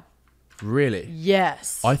me, no. Really?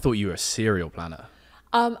 Yes. I thought you were a serial planner.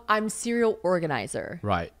 I'm serial organizer.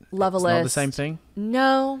 Right. Love a It's list. not the same thing?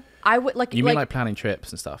 No. I would like. You mean like planning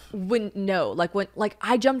trips and stuff? When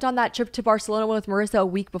I jumped on that trip to Barcelona with Marissa a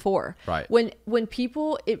week before. Right. When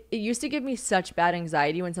people, it used to give me such bad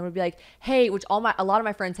anxiety when someone would be like, "Hey," which a lot of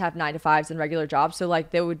my friends have 9-to-5s and regular jobs, so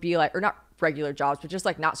like they would be like, or not regular jobs, but just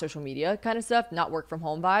like not social media kind of stuff, not work from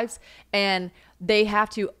home vibes, and they have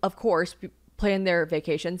to, of course, plan their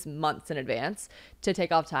vacations months in advance to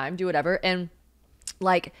take off time, do whatever, and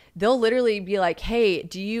like they'll literally be like, "Hey,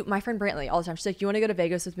 my friend Brantley all the time, she's like, you want to go to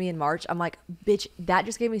Vegas with me in March?" I'm like, bitch, that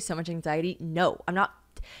just gave me so much anxiety. No, I'm not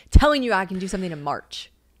telling you I can do something in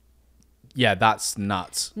March. Yeah, that's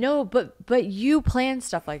nuts. No, but you plan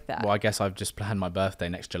stuff like that. Well, I guess I've just planned my birthday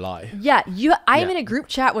next July. Yeah, I'm in a group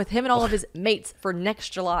chat with him and all of his mates for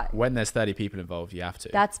next July. When there's 30 people involved, you have to.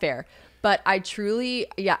 That's fair. But I truly,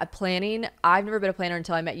 planning, I've never been a planner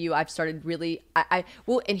until I met you. I've started really,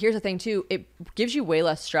 well, and here's the thing too, it gives you way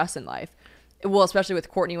less stress in life. Well, especially with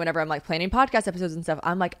Courtney, whenever I'm like planning podcast episodes and stuff,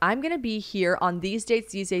 I'm like, I'm going to be here on these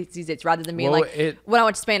dates, rather than being when I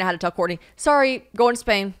went to Spain, I had to tell Courtney, sorry, going to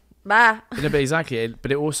Spain, bye. No, but exactly.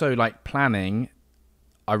 But it also, like, planning,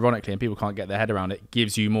 ironically, and people can't get their head around it,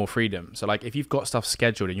 gives you more freedom. So like if you've got stuff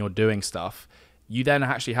scheduled and you're doing stuff, you then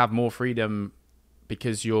actually have more freedom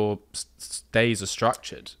because your days are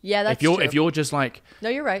structured. Yeah, that's true. true. If you're just like, no,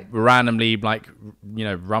 you're right, randomly like,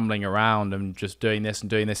 rumbling around and just doing this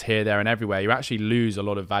here, there, and everywhere, you actually lose a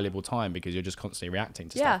lot of valuable time because you're just constantly reacting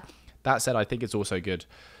to stuff. That said, I think it's also good.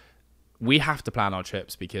 We have to plan our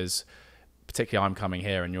trips because, particularly, I'm coming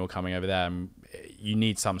here and you're coming over there, and you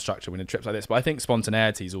need some structure when a trip's like this. But I think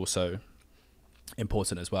spontaneity is also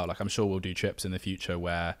important as well. Like I'm sure we'll do trips in the future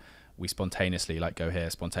where we spontaneously like go here,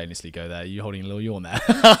 spontaneously go there. You're holding a little yawn there.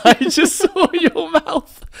 I just saw your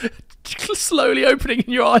mouth slowly opening and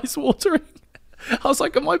your eyes watering. I was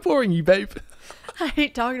like, am I boring you, babe? I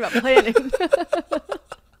hate talking about planning.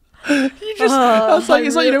 You just, I was like,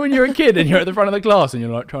 it's like, when you're a kid and you're at the front of the class and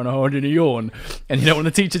you're like trying to hold in a yawn and you don't want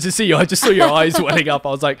the teacher to see you. I just saw your eyes welling up. I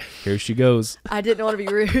was like, here she goes. I didn't want to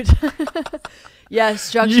be rude. Yeah,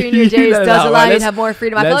 structuring your days does allow you to have more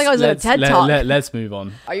freedom. I feel like I was in a TED Talk. Let's move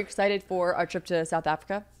on. Are you excited for our trip to South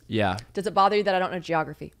Africa? Yeah. Does it bother you that I don't know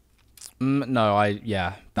geography? No,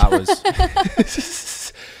 that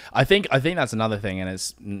was... I think that's another thing, and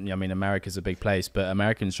it's, America's a big place, but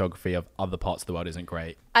American geography of other parts of the world isn't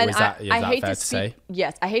great. And is that fair to say?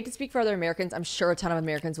 Yes, I hate to speak for other Americans. I'm sure a ton of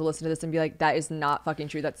Americans will listen to this and be like, that is not fucking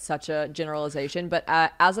true. That's such a generalization. But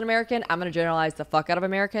as an American, I'm going to generalize the fuck out of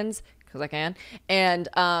Americans because I can. And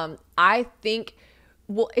I think,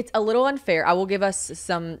 well, it's a little unfair. I will give us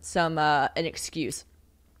an excuse.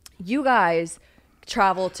 You guys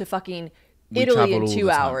travel to fucking Italy in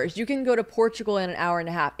 2 hours. You can go to Portugal in an hour and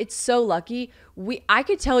a half. It's so lucky. I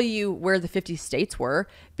could tell you where the 50 states were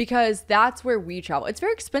because that's where we travel. It's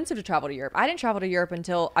very expensive to travel to Europe. I didn't travel to Europe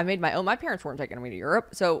until I made my own. My parents weren't taking me to Europe.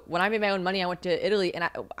 So when I made my own money, I went to Italy, and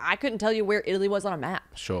I couldn't tell you where Italy was on a map.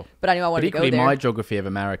 Sure. But I knew I wanted to go there. My geography of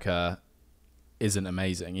America isn't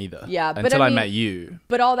amazing either. Yeah. Until I met you.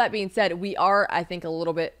 But all that being said, we are, I think, a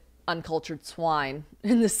little bit uncultured swine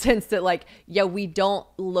in the sense that we don't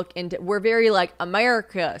look into, we're very like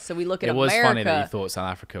America, so we look at America. It was funny that you thought South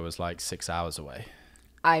Africa was like 6 hours away.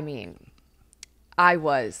 I mean, I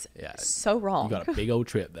was so wrong. You got a big old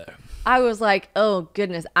trip there. I was like, oh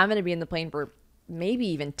goodness, I'm gonna be in the plane for maybe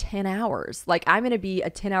even 10 hours. Like I'm gonna be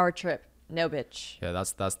a 10-hour trip. No, bitch. Yeah,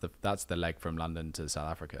 that's the leg from London to South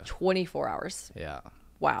Africa. 24 hours. Yeah.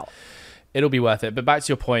 Wow. It'll be worth it. But back to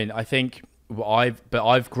your point, I think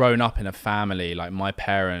I've grown up in a family, like my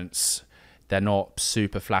parents, they're not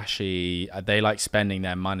super flashy. They like spending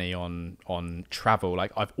their money on travel.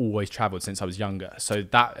 Like I've always traveled since I was younger. So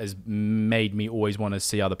that has made me always want to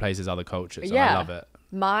see other places, other cultures. Yeah. I love it.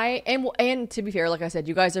 And to be fair, like I said,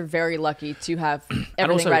 you guys are very lucky to have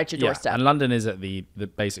everything right at your doorstep. And London is at the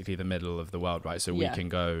basically the middle of the world, right? So we can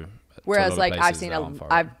go. Whereas like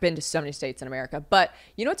I've been to so many states in America. But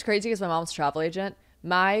you know what's crazy is my mom's a travel agent.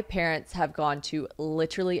 My parents have gone to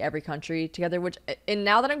literally every country together, and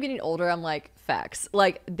now that I'm getting older, I'm like, facts.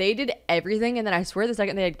 Like, they did everything, and then I swear the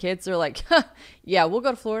second they had kids, they're like, yeah, we'll go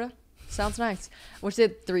to Florida. Sounds nice. Which they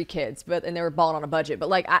had 3 kids, and they were balling on a budget. But,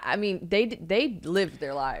 like, I mean, they lived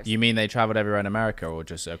their lives. You mean they traveled everywhere in America or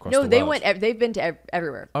just across the world? No, they've been to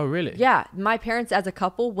everywhere. Oh, really? Yeah. My parents, as a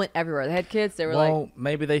couple, went everywhere. They had kids. They were Well,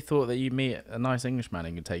 maybe they thought that you'd meet a nice Englishman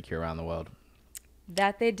and could take you around the world.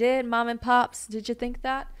 That they did, Mom and Pops. Did you think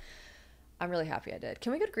that? I'm really happy I did.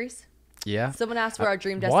 Can we go to Greece? Yeah. Someone asked where our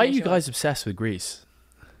dream destination Why are you guys was. obsessed with Greece?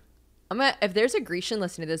 If there's a Grecian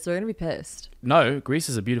listening to this, they're gonna be pissed. No, Greece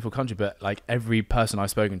is a beautiful country, but like every person I've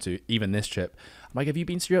spoken to, even this trip, I'm like, have you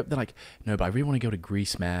been to Europe? They're like, no, but I really want to go to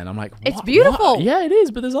Greece, man. I'm like, It's what? beautiful. What? Yeah, it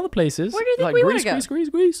is, but there's other places. Where do you think like we wanna Greece, go?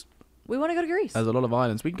 Greece. We want to go to Greece. There's a lot of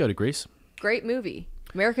islands. We can go to Greece. Great movie.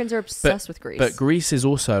 Americans are obsessed with Greece. But Greece is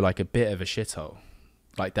also like a bit of a shithole.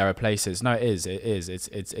 Like there are places. No, it is.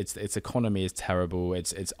 Its economy is terrible.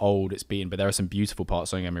 It's old. It's beaten. But there are some beautiful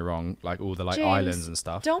parts. Don't get me wrong. Like all the like James, islands and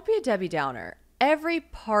stuff. Don't be a Debbie Downer. Every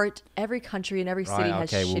country, and every city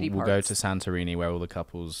has shitty we'll parts. go to Santorini where all the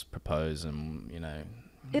couples propose, and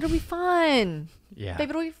It'll be fun. Yeah. Babe,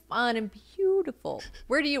 it'll be fun and beautiful.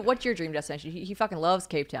 What's your dream destination? He fucking loves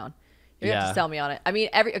Cape Town. You're gonna have to sell me on it. I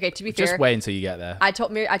mean, to be fair, just wait until you get there. I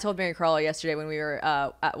told Mary Crawley yesterday when we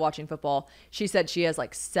were watching football. She said she has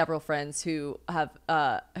like several friends who have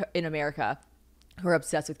in America who are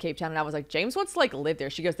obsessed with Cape Town, and I was like, James wants to like live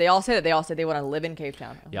there. She goes, they all say they want to live in Cape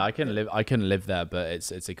Town. Yeah, I couldn't live there, but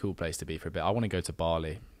it's a cool place to be for a bit. I want to go to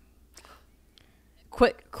Bali.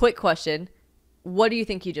 Quick question. What do you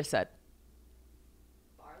think he just said?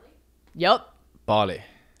 Barley? Yup. Bali.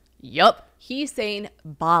 Yup. He's saying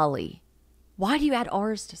Bali. Why do you add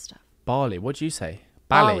R's to stuff? Bali. What do you say?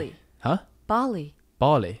 Bali. Huh? Bali.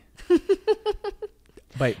 Bali.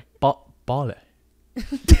 Wait, Bali.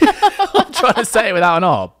 I'm trying to say it without an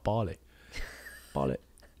R. Bali.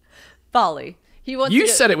 Bali. He wants You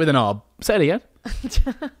said it with an R. Say it again.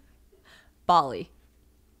 Bali.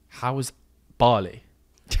 How is Bali?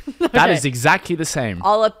 That is exactly the same.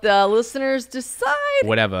 I'll let the listeners decide.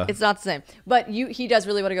 Whatever. It's not the same. But he does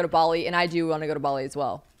really want to go to Bali, and I do want to go to Bali as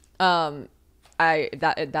well. That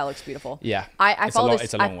looks beautiful. Yeah. It's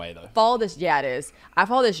a long way though. Follow this. Yeah, it is. I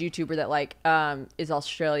follow this YouTuber that like is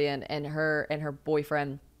Australian, and her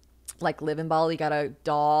boyfriend like live in Bali, got a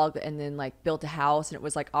dog, and then like built a house, and it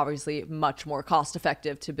was like obviously much more cost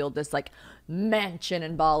effective to build this like mansion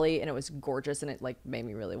in Bali, and it was gorgeous, and it like made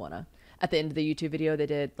me really want to. At the end of the YouTube video, they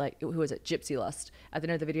did like, who was it? Gypsy Lust. At the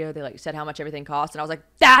end of the video, they like said how much everything cost, and I was like,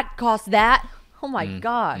 that costs that. Oh my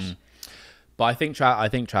gosh. But I think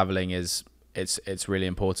traveling is it's really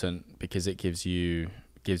important because it gives you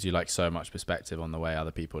like so much perspective on the way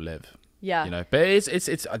other people live. Yeah. But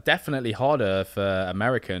it's definitely harder for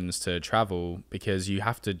Americans to travel because you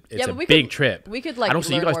have to. It's a big trip. We could like. And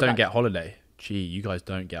also, you learn guys more don't get about holiday. You guys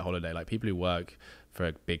don't get holiday. Like people who work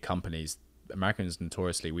for big companies, Americans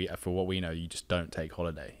notoriously, for what we know, you just don't take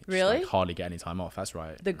holiday. You Really? just, like, hardly get any time off. That's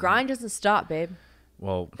right. The grind doesn't stop, babe.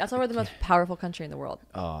 Well, That's why we're the most powerful country in the world.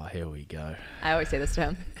 oh, here we go. I always say this to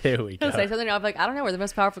him. Here we He'll go. say something, I'm like, I don't know, we're the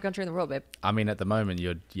most powerful country in the world, babe. I mean, at the moment,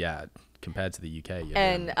 compared to the UK.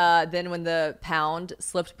 And then when the pound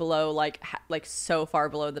slipped below, like so far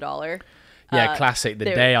below the dollar. Classic. The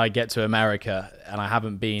day I get to America and I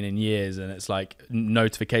haven't been in years, and it's like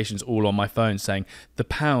notifications all on my phone saying the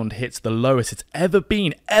pound hits the lowest it's ever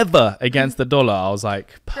been against the dollar. I was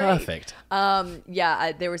like, perfect.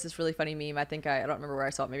 There was this really funny meme. I don't remember where I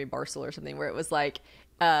saw it, maybe Barstool or something, where it was like,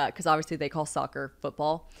 because obviously they call soccer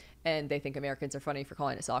football, and they think Americans are funny for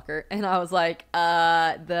calling it soccer. And I was like,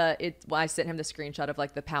 I sent him the screenshot of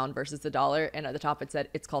like the pound versus the dollar, and at the top it said,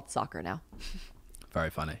 it's called soccer now. Very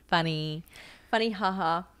funny. Funny,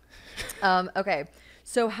 haha. Okay,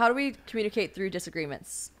 so how do we communicate through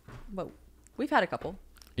disagreements? Well, we've had a couple.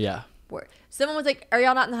 Yeah. Where someone was like, are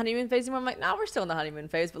y'all not in the honeymoon phase anymore? I'm like, no, we're still in the honeymoon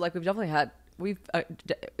phase, but like we've definitely had,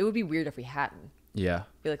 it would be weird if we hadn't. Yeah.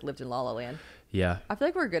 We like lived in La La Land. Yeah. I feel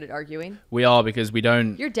like we're good at arguing. We are, because we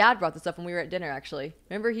don't. Your dad brought this up when we were at dinner, actually.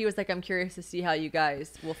 Remember, he was like, I'm curious to see how you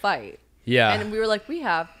guys will fight. Yeah. And we were like,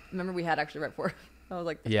 remember we had actually right before. I was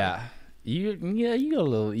like, yeah. You got a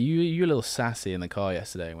little sassy in the car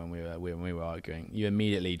yesterday when we were arguing. You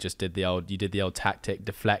immediately just did the old tactic,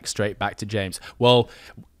 deflect straight back to James. Well,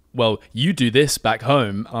 you do this back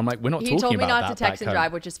home. I'm like, we're not talking about that. He told me not to text and home.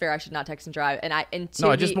 drive, which is fair. I should not text and drive.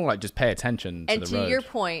 Just more like just pay attention to the road. And to your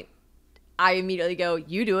point, I immediately go,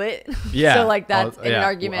 you do it. Yeah. So like that's in an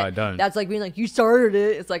argument. Well, I don't. That's like being like, you started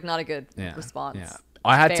it. It's like not a good response. Yeah.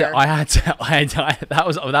 I had to. That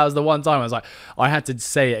was the one time I was like, I had to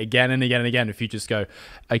say it again and again and again. If you just go,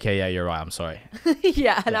 okay, yeah, you're right. I'm sorry.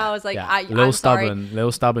 And I was like, I'm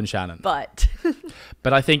stubborn, Shannon. But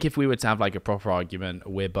I think if we were to have like a proper argument,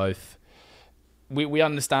 we're both. We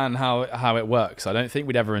understand how it works. I don't think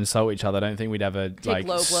we'd ever insult each other. I don't think we'd ever take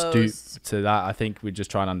low stoop blows to that. I think we'd just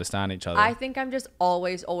try and understand each other. I think I'm just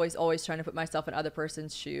always trying to put myself in other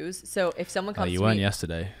person's shoes. So if someone comes to me, you weren't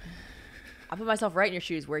yesterday. I put myself right in your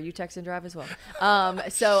shoes where you text and drive as well.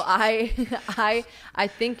 So I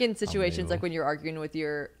think in situations like when you're arguing with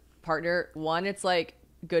your partner, one, it's like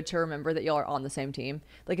good to remember that y'all are on the same team.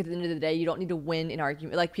 Like at the end of the day, you don't need to win an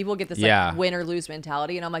argument. Like people get this like win or lose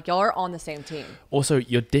mentality, and I'm like, y'all are on the same team. Also,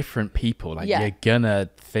 you're different people. Like you're gonna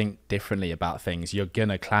think differently about things. You're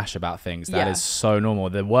gonna clash about things. That is so normal.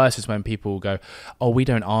 The worst is when people go, "Oh, we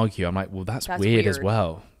don't argue." I'm like, well, that's weird as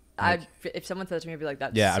well. Like, if someone said that to me, I'd be like,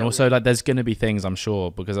 that's and also weird. like there's gonna be things, I'm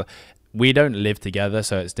sure, because we don't live together,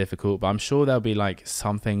 so it's difficult, but I'm sure there'll be like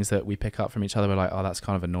some things that we pick up from each other. We're like, oh, that's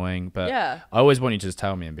kind of annoying, but I always want you to just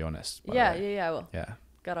tell me and be honest. I will.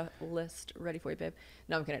 Got a list ready for you, babe.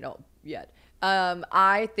 No, I'm kidding. I don't yet.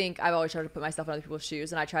 I think I've always tried to put myself in other people's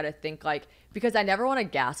shoes, and I try to think like, because I never want to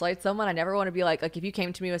gaslight someone. I never want to be like if you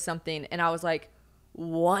came to me with something and I was like,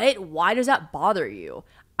 what? Why does that bother you?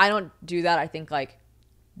 I don't do that. I think like,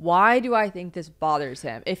 why do I think this bothers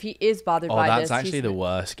him? If he is bothered by this. That's actually the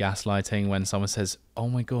worst gaslighting, when someone says, oh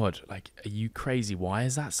my God, like, are you crazy? Why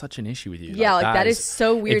is that such an issue with you? Yeah, like that is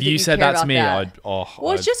so weird. If you said that to me, I'd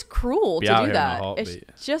it's just cruel to do that.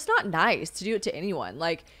 It's just not nice to do it to anyone.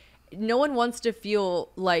 Like, no one wants to feel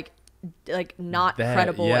like not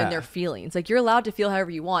credible in their feelings. Like, you're allowed to feel however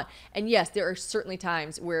you want. And yes, there are certainly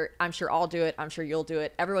times where I'm sure I'll do it, I'm sure you'll do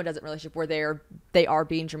it, everyone does it in a relationship where they are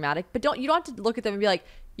being dramatic. But you don't have to look at them and be like,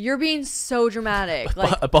 you're being so dramatic.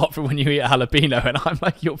 Like, apart from when you eat a jalapeno and I'm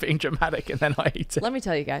like, you're being dramatic, and then I eat it. Let me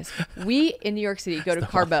tell you guys, we in New York City go to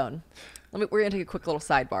Carbone. We're gonna take a quick little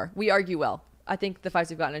sidebar. We argue well. I think the fights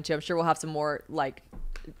we've gotten into, I'm sure we'll have some more like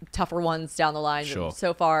tougher ones down the line. Sure.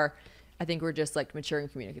 So far, I think we're just like mature and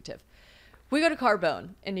communicative. We go to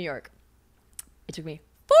Carbone in New York. It took me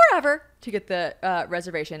forever to get the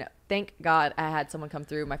reservation. Thank God I had someone come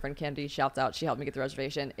through. My friend Candy, shouts out. She helped me get the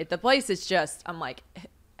reservation. The place is just, I'm like,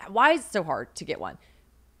 why is it so hard to get one?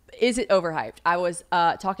 Is it overhyped? I was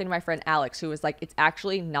talking to my friend Alex, who was like, it's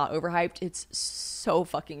actually not overhyped. It's so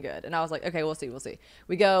fucking good. And I was like, okay, we'll see.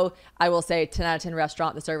 We go, I will say 10 out of 10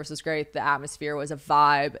 restaurant. The service was great. The atmosphere was a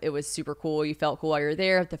vibe. It was super cool. You felt cool while you were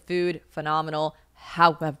there. The food, phenomenal.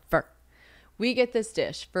 However, we get this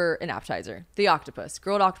dish for an appetizer, the octopus,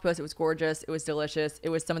 grilled octopus. It was gorgeous. It was delicious. It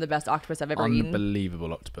was some of the best octopus I've ever eaten.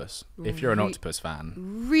 Unbelievable octopus. If you're an octopus fan,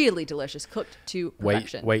 really delicious, cooked to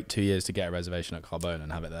perfection. Wait 2 years to get a reservation at Carbone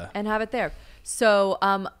and have it there. So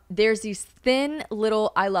there's these thin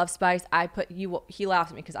little, I love spice. He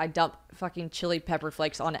laughs at me because I dump fucking chili pepper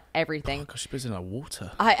flakes on everything. Oh, gosh, she puts in like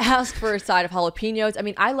water. I ask for a side of jalapenos. I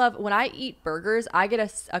mean, I love, when I eat burgers, I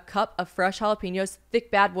get a cup of fresh jalapenos,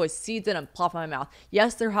 thick bad boys, seeds in them, plop in my mouth.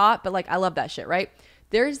 Yes, they're hot, but like, I love that shit, right?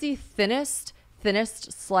 There's the thinnest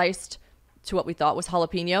sliced to what we thought was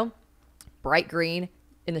jalapeno, bright green,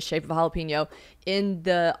 in the shape of a jalapeno in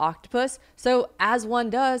the octopus. So as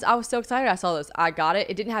one does, I was so excited. I saw this. I got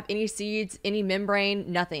it. It didn't have any seeds, any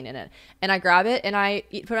membrane, nothing in it. And I grab it and I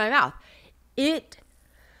put it in my mouth. It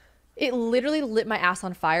literally lit my ass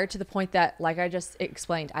on fire to the point that, like I just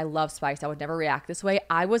explained, I love spice. I would never react this way.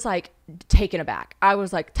 I was like taken aback. I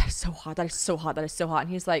was like, that is so hot. That is so hot. That is so hot.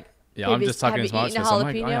 And he's like, yeah, I'm just talking as much.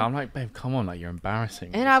 I'm like, babe, come on, like you're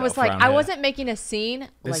embarrassing. And I was like, I wasn't making a scene.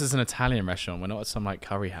 This is an Italian restaurant. We're not at some like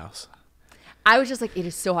curry house. I was just like, it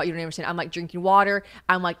is so hot. You don't understand. I'm like drinking water.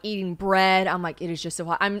 I'm like eating bread. I'm like, it is just so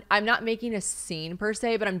hot. I'm not making a scene per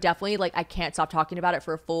se, but I'm definitely like, I can't stop talking about it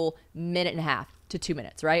for a full 1.5 to 2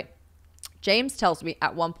 minutes, right? James tells me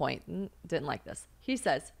at one point, didn't like this. He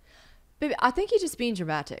says, baby, I think you're just being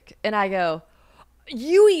dramatic. And I go,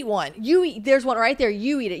 you eat one. There's one right there.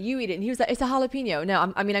 You eat it. And he was like, it's a jalapeno.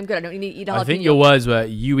 No, I'm good. I don't need to eat a jalapeno. I think your words were,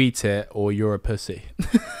 you eat it or you're a pussy.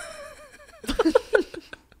 I'm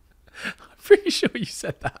pretty sure you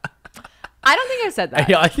said that. I don't think I said that.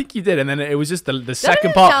 Yeah, I think you did. And then it was just the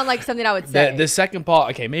second part. Sound like something I would say. The second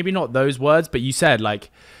part, okay, maybe not those words, but you said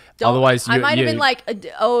like, otherwise, I might have been like,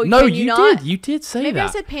 "Oh, no, you not? did. You did say maybe that.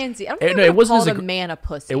 I said pansy. I don't think it wasn't called a man a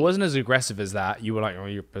pussy. It wasn't as aggressive as that. You were like, "Oh,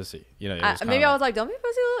 you're a pussy." You know. Maybe I was like, "Don't be a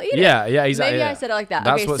pussy, we'll eat it." Yeah, exactly. Maybe I said it like that.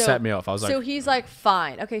 That's what set me off. I was like, so he's like,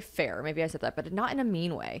 "Fine, okay, fair." Maybe I said that, but not in a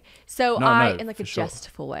mean way. So in like a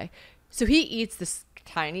jestful way. So he eats this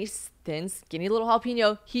tiny, thin, skinny little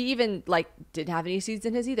jalapeno. He even like didn't have any seeds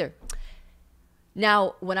in his either.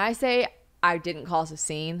 Now, when I say I didn't cause a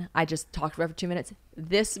scene, I just talked for 2 minutes.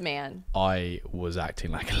 This man, I was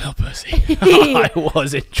acting like a little pussy. I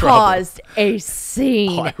was in trouble. Caused a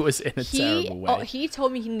scene. I was in a terrible way. He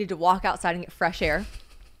told me he needed to walk outside and get fresh air.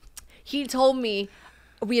 He told me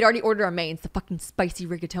we had already ordered our mains, the fucking spicy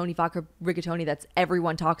rigatoni, vodka rigatoni that's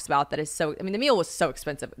everyone talks about. That is so, I mean, the meal was so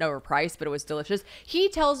expensive, overpriced, but it was delicious. He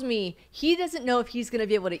tells me he doesn't know if he's going to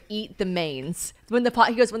be able to eat the mains. He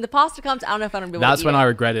goes, when the pasta comes, I don't know if I'm going to be able to eat it. That's when I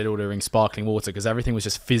regretted ordering sparkling water because everything was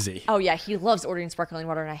just fizzy. Oh yeah, he loves ordering sparkling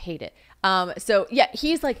water and I hate it. So yeah,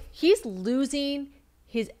 he's losing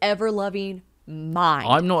his ever-loving mind.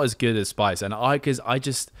 I'm not as good as Spice, and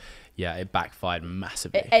it backfired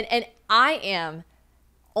massively. And I am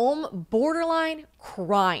borderline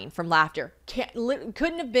crying from laughter.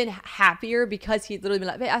 Couldn't have been happier because he'd literally been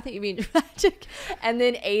like, "Babe, I think you're being dramatic," and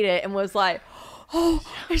then ate it and was like, "Oh,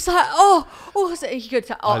 it's like, oh." So he could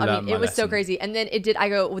tell. I mean, it was so crazy. And then it did.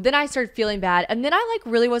 Then I started feeling bad, and then I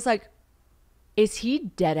like really was like, is he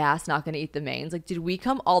dead ass not going to eat the mains? Like, did we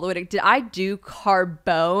come all the way did I do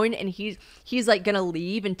Carbone and he's like going to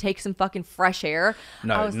leave and take some fucking fresh air?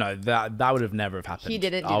 No, that would have never have happened. He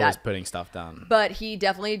didn't do that. I was putting stuff down. But he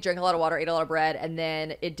definitely drank a lot of water, ate a lot of bread, and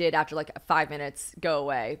then it did after like 5 minutes go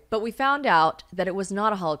away. But we found out that it was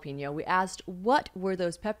not a jalapeno. We asked, what were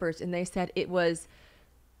those peppers? And they said it was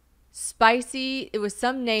spicy. It was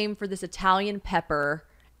some name for this Italian pepper.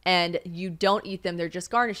 And you don't eat them; they're just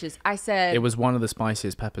garnishes. I said it was one of the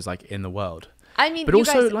spiciest peppers like in the world. I mean, but you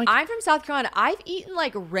also, guys, like, I'm from South Carolina. I've eaten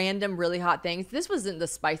like random really hot things. This wasn't the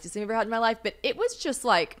spiciest thing I've ever had in my life, but it was just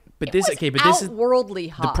like this is outworldly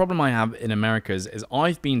hot. The problem I have in America is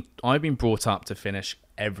I've been brought up to finish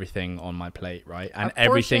everything on my plate, right? And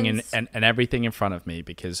everything and everything in front of me,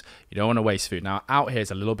 because you don't want to waste food. Now out here it's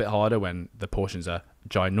a little bit harder when the portions are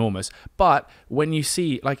ginormous, but when you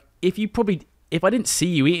see, like, if I didn't see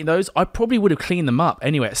you eating those, I probably would have cleaned them up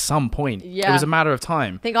anyway at some point. Yeah. It was a matter of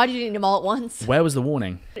time. Thank God you didn't eat them all at once. Where was the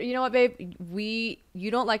warning? You know what, babe?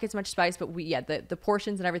 You don't like as much spice, but the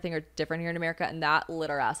portions and everything are different here in America, and that lit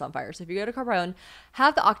our ass on fire. So if you go to Carbone,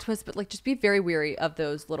 have the octopus, but like just be very wary of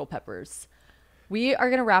those little peppers. We are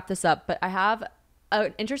going to wrap this up, but I have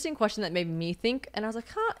an interesting question that made me think, and I was like,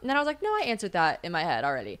 huh? And then I was like, no, I answered that in my head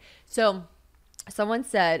already. So someone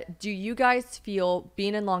said, do you guys feel,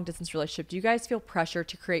 being in long distance relationship, do you guys feel pressure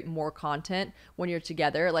to create more content when you're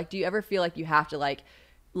together? Like, do you ever feel like you have to like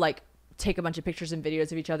take a bunch of pictures and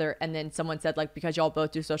videos of each other? And then someone said, like, because y'all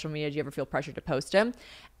both do social media, do you ever feel pressure to post them?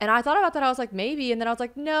 And I thought about that. I was like, maybe. And then I was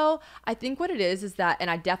like, no, I think what it is that, and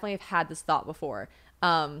I definitely have had this thought before.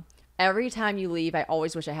 Every time you leave, I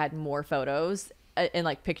always wish I had more photos and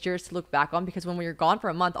like pictures to look back on, because when we were gone for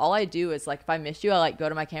a month, all I do is like, if I missed you, I like go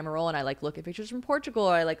to my camera roll and I like look at pictures from Portugal,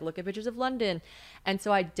 or I like look at pictures of London. And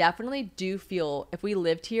so I definitely do feel, if we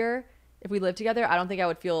lived together, I don't think I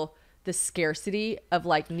would feel the scarcity of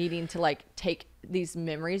like needing to like take these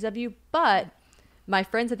memories of you. But my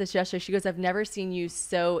friend said this yesterday. She goes, I've never seen you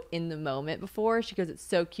so in the moment before. She goes, it's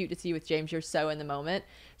so cute to see you with James. You're so in the moment.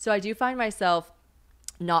 So I do find myself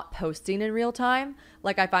not posting in real time.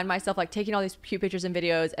 Like, I find myself like taking all these cute pictures and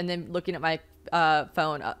videos and then looking at my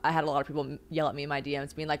phone. I had a lot of people yell at me in my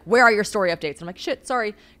DMs being like, where are your story updates? And I'm like, shit,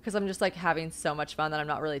 sorry, because I'm just like having so much fun that I'm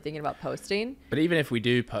not really thinking about posting. But even if we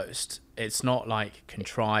do post, it's not like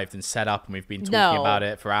contrived and set up and we've been talking about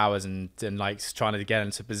it for hours and like trying to get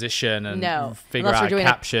into position and figure out a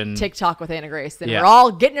caption. TikTok with Anna Grace, then we're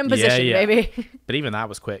all getting in position, baby. But even that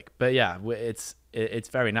was quick. But yeah, it's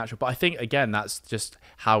very natural. But I think, again, that's just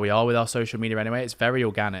how we are with our social media anyway. It's very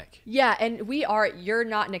organic. Yeah, and you're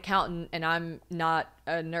not an accountant and I'm not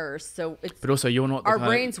a nurse, so it's, but also you're not, our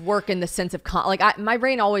brains work in the sense of my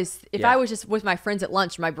brain always, if I was just with my friends at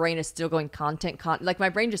lunch, my brain is still going content, like my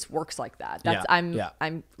brain just works like that.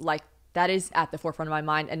 I'm like, that is at the forefront of my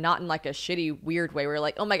mind, and not in like a shitty weird way where you're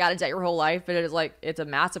like, oh my God, is that your whole life? But it is like, it's a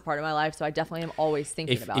massive part of my life. So I definitely am always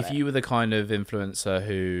thinking about it. If you were the kind of influencer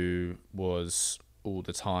who was all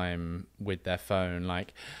the time with their phone,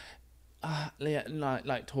 like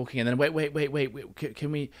talking, and then wait,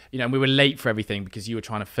 can we, and we were late for everything because you were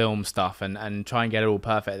trying to film stuff and try and get it all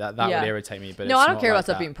perfect, that would irritate me. But no, I don't care about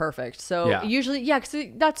stuff being perfect. So usually, because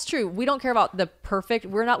that's true, we don't care about the perfect,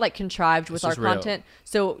 we're not like contrived with our content.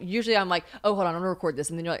 So usually I'm like, oh, hold on, I'm gonna record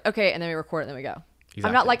this, and then you're like, okay, and then we record it and then we go. Exactly.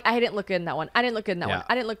 I'm not like, I didn't look good in that one, I didn't look good in that one,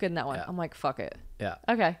 I didn't look good in that one. I'm like, fuck it.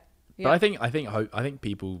 Okay. But I think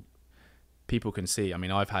people can see. I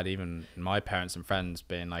mean, I've had even my parents and friends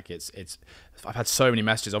being like, I've had so many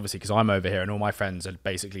messages, obviously, because I'm over here and all my friends are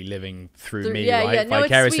basically living through me, right?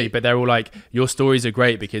 Vicariously. But they're all like, your stories are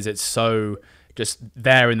great because it's so just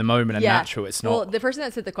there in the moment and natural. It's not. Well, the person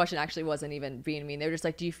that said the question actually wasn't even being mean. They were just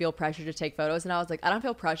like, do you feel pressure to take photos? And I was like, I don't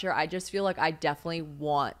feel pressure. I just feel like I definitely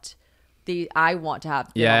want to have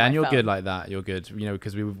and you're phone. Good like that. You're good,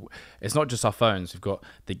 because it's not just our phones. We've got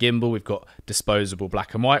the gimbal, we've got disposable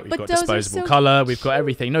black and white, we've got disposable color, we've got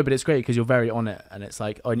everything. No, but it's great because you're very on it, and it's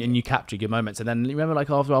like, and you capture good moments. And then you remember,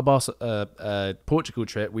 like, after our Portugal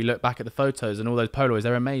trip, we look back at the photos and all those Polaroids.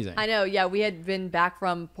 They're amazing. I know. Yeah, we had been back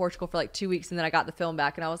from Portugal for like 2 weeks, and then I got the film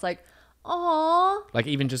back, and I was like, aww. Like,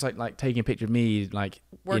 even just like taking a picture of me like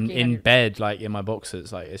in bed, like in my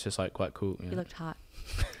boxers, like it's just like quite cool. You looked hot.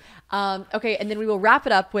 Okay, and then we will wrap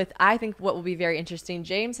it up with, I think, what will be very interesting.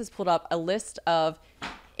 James has pulled up a list of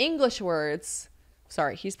English words.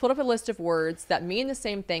 Sorry, he's pulled up a list of words that mean the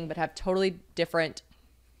same thing but have totally different.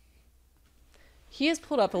 He has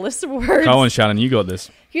pulled up a list of words. Come on, Shannon, you got this.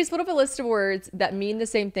 He's put up a list of words that mean the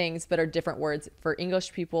same things but are different words for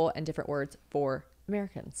English people and different words for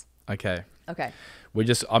Americans. Okay. Okay.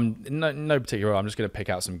 I'm no particular order. I'm just going to pick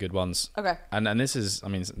out some good ones. Okay. And this is, I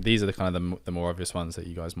mean, these are the kind of the more obvious ones that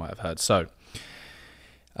you guys might have heard. So,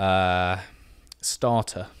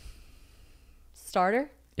 starter.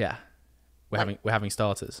 Starter? Yeah. We're having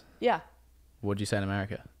starters. Yeah. What do you say in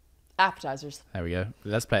America? Appetizers. There we go.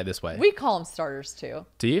 Let's play it this way. We call them starters too.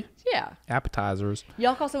 Do you? Yeah. Appetizers.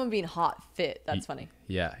 Y'all call someone being hot fit. That's funny.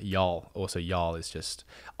 Yeah, y'all. Also, y'all is just.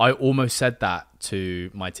 I almost said that to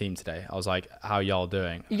my team today. I was like, "How y'all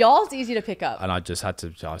doing?" Y'all's easy to pick up. And I just had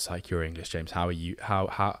to. I was like, "You're English, James. How are you?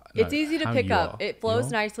 How?" It's easy to pick up. You It flows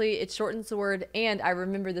are? nicely. It shortens the word. And I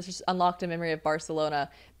remember this just unlocked a memory of Barcelona.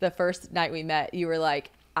 The first night we met, you were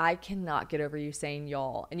like, I cannot get over you saying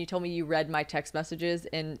y'all. And you told me you read my text messages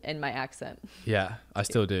in my accent. Yeah, I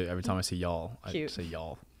still do. Every time I see y'all, I say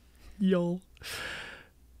y'all. Y'all.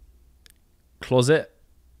 Closet.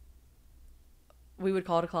 We would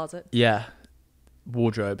call it a closet. Yeah.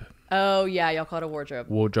 Wardrobe. Oh, yeah. Y'all call it a wardrobe.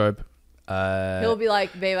 Wardrobe. He'll be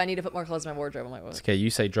like, babe, I need to put more clothes in my wardrobe. I'm like, what? Okay, you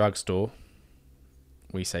say drugstore.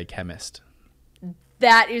 We say chemist.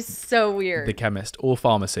 That is so weird. The chemist or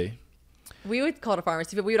pharmacy. We would call it a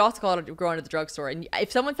pharmacy, but we would also call it going to the drugstore. And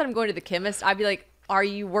if someone said I'm going to the chemist, I'd be like, are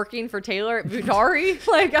you working for Taylor at Butari?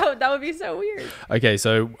 Like, that would be so weird. Okay,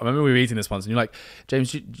 so I remember we were eating this once, and you're like,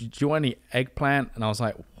 James, do you want any eggplant? And I was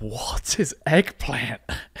like, what is eggplant?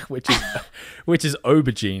 which is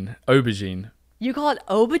aubergine. Aubergine. You call it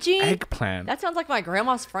aubergine? Eggplant. That sounds like my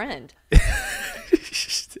grandma's friend.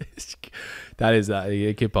 That is that.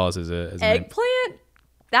 It could pass as a name. Eggplant?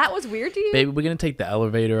 That was weird to you? Baby, we're going to take the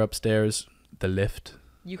elevator upstairs. The lift.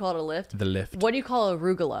 You call it a lift? The lift. What do you call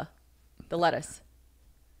arugula? The lettuce.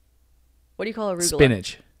 What do you call arugula?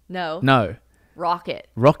 Spinach. No. No. Rocket.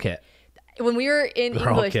 Rocket. When we were in English,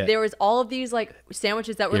 Rocket. there was all of these like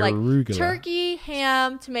sandwiches that were like Arugula. turkey,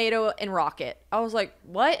 ham, tomato, and rocket. I was like,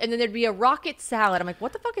 what? And then there'd be a rocket salad. I'm like,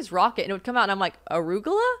 what the fuck is rocket? And it would come out and I'm like,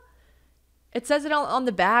 arugula? It says it on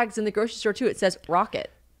the bags in the grocery store too. It says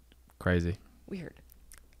rocket. Crazy. Weird.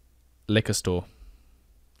 Liquor store.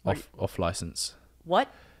 Off license. What?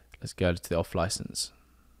 Let's go to the off license.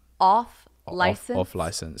 Off license? Off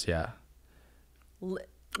license, yeah.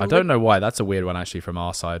 I don't know why. That's a weird one actually from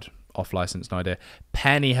our side. Off license, no idea.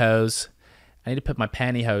 Pantyhose. I need to put my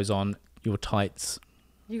pantyhose on your tights.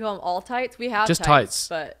 You call them all tights? We have Just tights.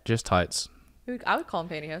 But just tights. I would call them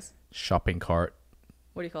pantyhose. Shopping cart.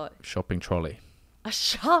 What do you call it? Shopping trolley. A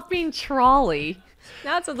shopping trolley.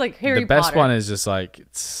 Now it sounds like Harry The best Potter. one is just like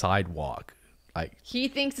sidewalk. Like he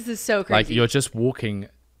thinks this is so crazy. like you're just walking.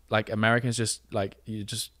 Like Americans just like you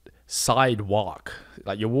just sidewalk.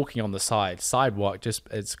 Like you're walking on the side. Sidewalk just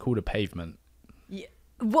it's called a pavement. Yeah.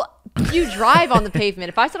 What? You drive on the pavement.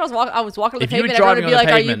 If I said I was walking on the If you were pavement, driving everyone would on be the like,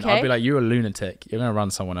 pavement, "Are you okay?" I'd be like, "You're a lunatic. You're gonna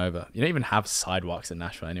run someone over." You don't even have sidewalks in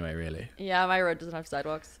Nashville anyway, really. Yeah, my road doesn't have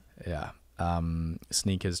sidewalks. Yeah.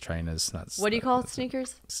 Sneakers, trainers. That's What do you call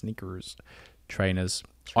sneakers? Sneakers, trainers.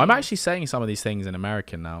 I'm actually saying some of these things in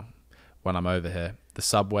American now when I'm over here. The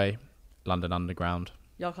subway, London Underground.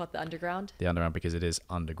 Y'all call it the underground? The underground because it is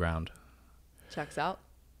underground. Checks out.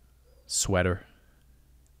 Sweater,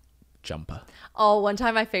 jumper. Oh, one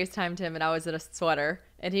time I FaceTimed him and I was in a sweater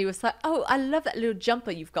and he was like, "Oh, I love that little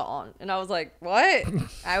jumper you've got on." And I was like, "What?"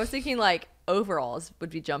 I was thinking like overalls would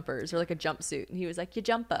be jumpers or like a jumpsuit. And he was like, "Your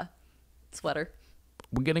jumper." Sweater.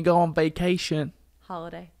 We're gonna go on vacation.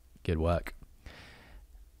 Holiday. Good work.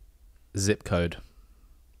 Zip code.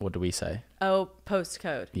 What do we say? Oh,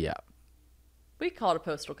 postcode. Yeah. We call it a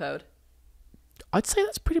postal code. I'd say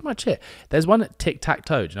that's pretty much it. There's one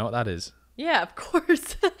tic-tac-toe. Do you know what that is? Yeah, of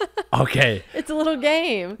course. Okay. It's a little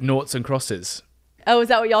game. Noughts and crosses. Oh, is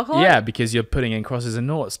that what y'all call it? Yeah, because you're putting in crosses and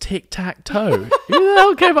noughts. Tic-tac-toe. Who the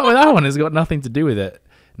hell came up with that one? It's got nothing to do with it.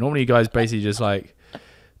 Normally you guys basically just like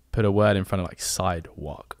put a word in front of like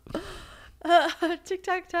sidewalk.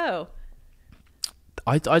 Tic-tac-toe.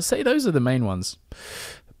 I'd say those are the main ones.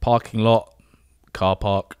 Parking lot, car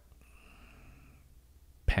park,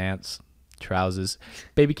 pants, trousers.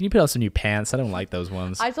 Baby, can you put on some new pants? I don't like those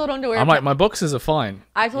ones. I told him to wear. I'm like, my boxers are fine.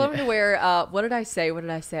 I told him to wear. What did I say?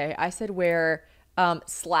 I said wear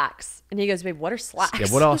slacks, and he goes, "Babe, what are slacks?" Yeah,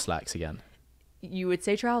 what are slacks again? You would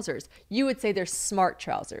say trousers. You would say they're smart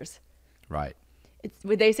trousers. Right.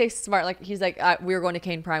 Would they say smart? Like he's like, we were going to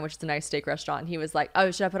Cane Prime, which is a nice steak restaurant. And he was like, "Oh,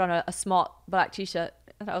 should I put on a small black t-shirt?"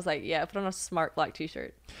 And I was like, yeah, put on a smart black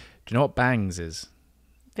t-shirt. Do you know what bangs is?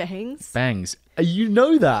 Bangs? Bangs. You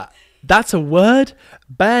know that. That's a word?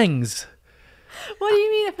 Bangs. What do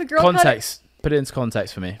you mean if a girl Context. Put it into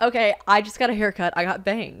context for me. Okay, I just got a haircut. I got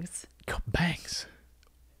bangs. Got bangs.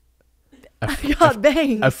 I got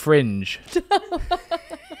bangs. A fringe.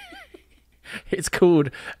 It's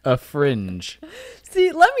called a fringe.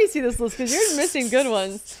 See, let me see this list because you're missing good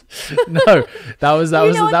ones. No, that was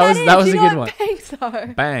a good one. Bangs are.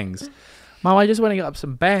 Bangs. Mom, I just want to get up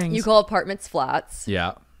some bangs. You call apartments flats.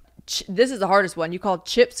 Yeah. This is the hardest one. You call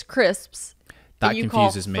chips crisps. That you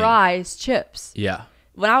confuses call me. Fries chips. Yeah.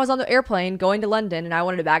 When I was on the airplane going to London and I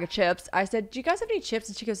wanted a bag of chips, I said, "Do you guys have any chips?"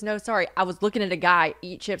 And she goes, "No, sorry." I was looking at a guy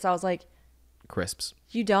eat chips. I was like, Crisps.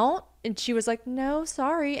 "You don't?" And she was like, "No,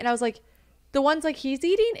 sorry." And I was like, "The ones like he's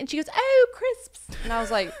eating?" And she goes, "Oh, crisps." And I was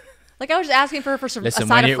like I was just asking for some Listen, a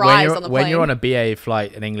side of fries on the plane. when you're on a BA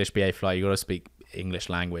flight, an English BA flight, you got to speak English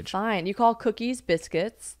language. Fine. You call cookies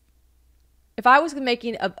biscuits. If I was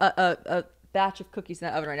making a batch of cookies in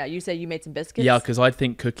that oven right now, you say you made some biscuits? Yeah, because I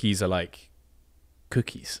think cookies are like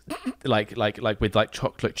cookies, like with like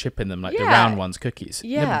chocolate chip in them, like the round ones, cookies.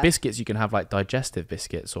 Yeah. No, biscuits you can have like digestive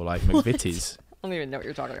biscuits or like McVitie's. I don't even know what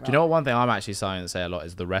you're talking about. Do you know what one thing I'm actually starting to say a lot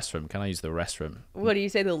is the restroom? Can I use the restroom? What do you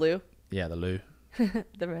say, the loo? Yeah, the loo, The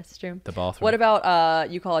restroom. the bathroom. What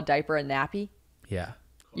about you call a diaper a nappy? Yeah,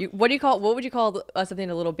 What would you call something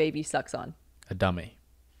a little baby sucks on? a dummy,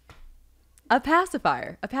 A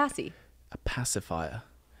pacifier, a passy. a pacifier.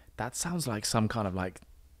 That sounds like some kind of like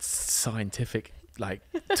scientific like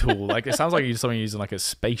tool. Like it sounds like something using like a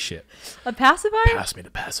spaceship. A pacifier? Pass me the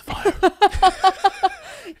pacifier.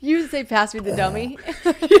 You say pass me the dummy.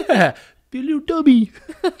 Yeah, be a little dummy.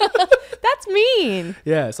 That's mean.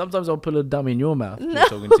 Yeah, sometimes I'll put a dummy in your mouth. If you're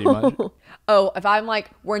talking too much. Oh, if I'm like,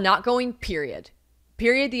 we're not going, period.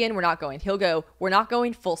 Period, the end, we're not going. He'll go, we're not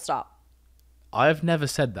going, full stop. I've never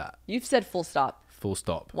said that. You've said full stop. Full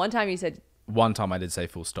stop. One time you said One time I did say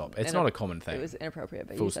full stop. It's not a common thing. it was inappropriate,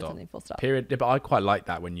 but Full you said stop. something full stop. Period. Yeah, but I quite like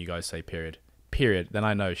that when you guys say period. Period. Then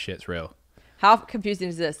I know shit's real. How confusing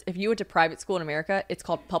is this? If you went to private school in America, it's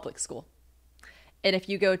called public school. And if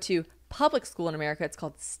you go to public school in America, it's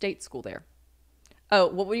called state school there. Oh,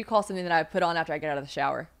 what would you call something that I put on after I get out of the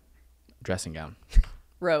shower? Dressing gown.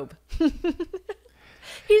 Robe.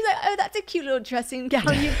 He's like, oh, that's a cute little dressing gown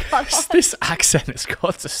you've got on. This accent has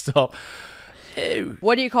got to stop. Ew.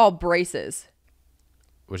 What do you call braces?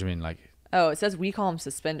 What do you mean? Like, Oh, it says we call them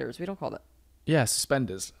suspenders. We don't call that. yeah,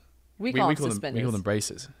 suspenders. We call them them, suspenders. we call them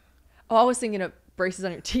braces. Oh, I was thinking of braces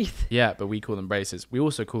on your teeth. Yeah, but we call them braces. We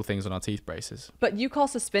also call things on our teeth braces. But you call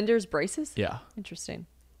suspenders braces? Yeah. Interesting.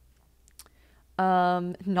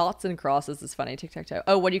 Knots and crosses is funny. Tic-tac-toe.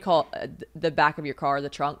 Oh, what do you call the back of your car? The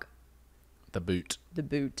trunk? The boot. The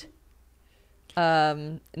boot.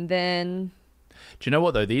 And then... Do you know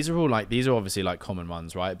what though? These are obviously like common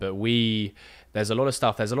ones, right? But there's a lot of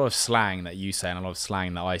stuff, there's a lot of slang that you say and a lot of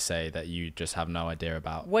slang that I say that you just have no idea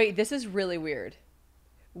about. Wait, this is really weird.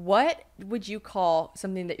 What would you call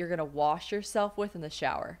something that you're going to wash yourself with in the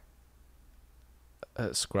shower?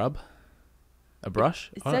 A scrub? A brush?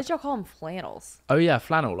 It says y'all call them flannels. Oh yeah,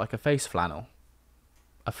 flannel, like a face flannel.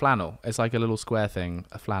 A flannel. It's like a little square thing,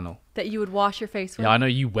 a flannel. That you would wash your face with? Yeah, I know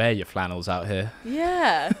you wear your flannels out here.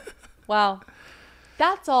 Yeah. Wow.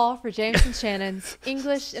 That's all for James and Shannon's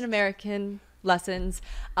English and American lessons.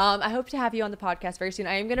 I hope to have you on the podcast very soon.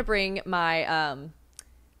 I am going to bring my,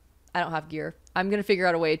 I don't have gear. I'm going to figure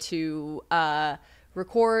out a way to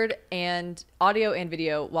record and audio and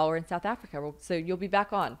video while we're in South Africa. So you'll be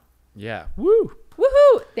back on. Yeah. Woo!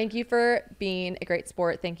 Woohoo! Thank you for being a great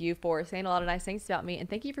sport. Thank you for saying a lot of nice things about me. And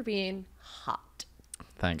thank you for being hot.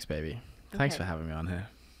 Thanks, baby. Thanks Okay. for having me on here.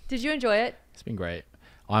 Did you enjoy it? It's been great.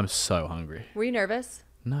 I'm so hungry. Were you nervous?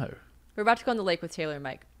 No. We're about to go on the lake with Taylor and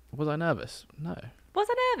Mike. Was I nervous? No. Was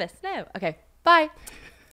I nervous? No. Okay. Bye.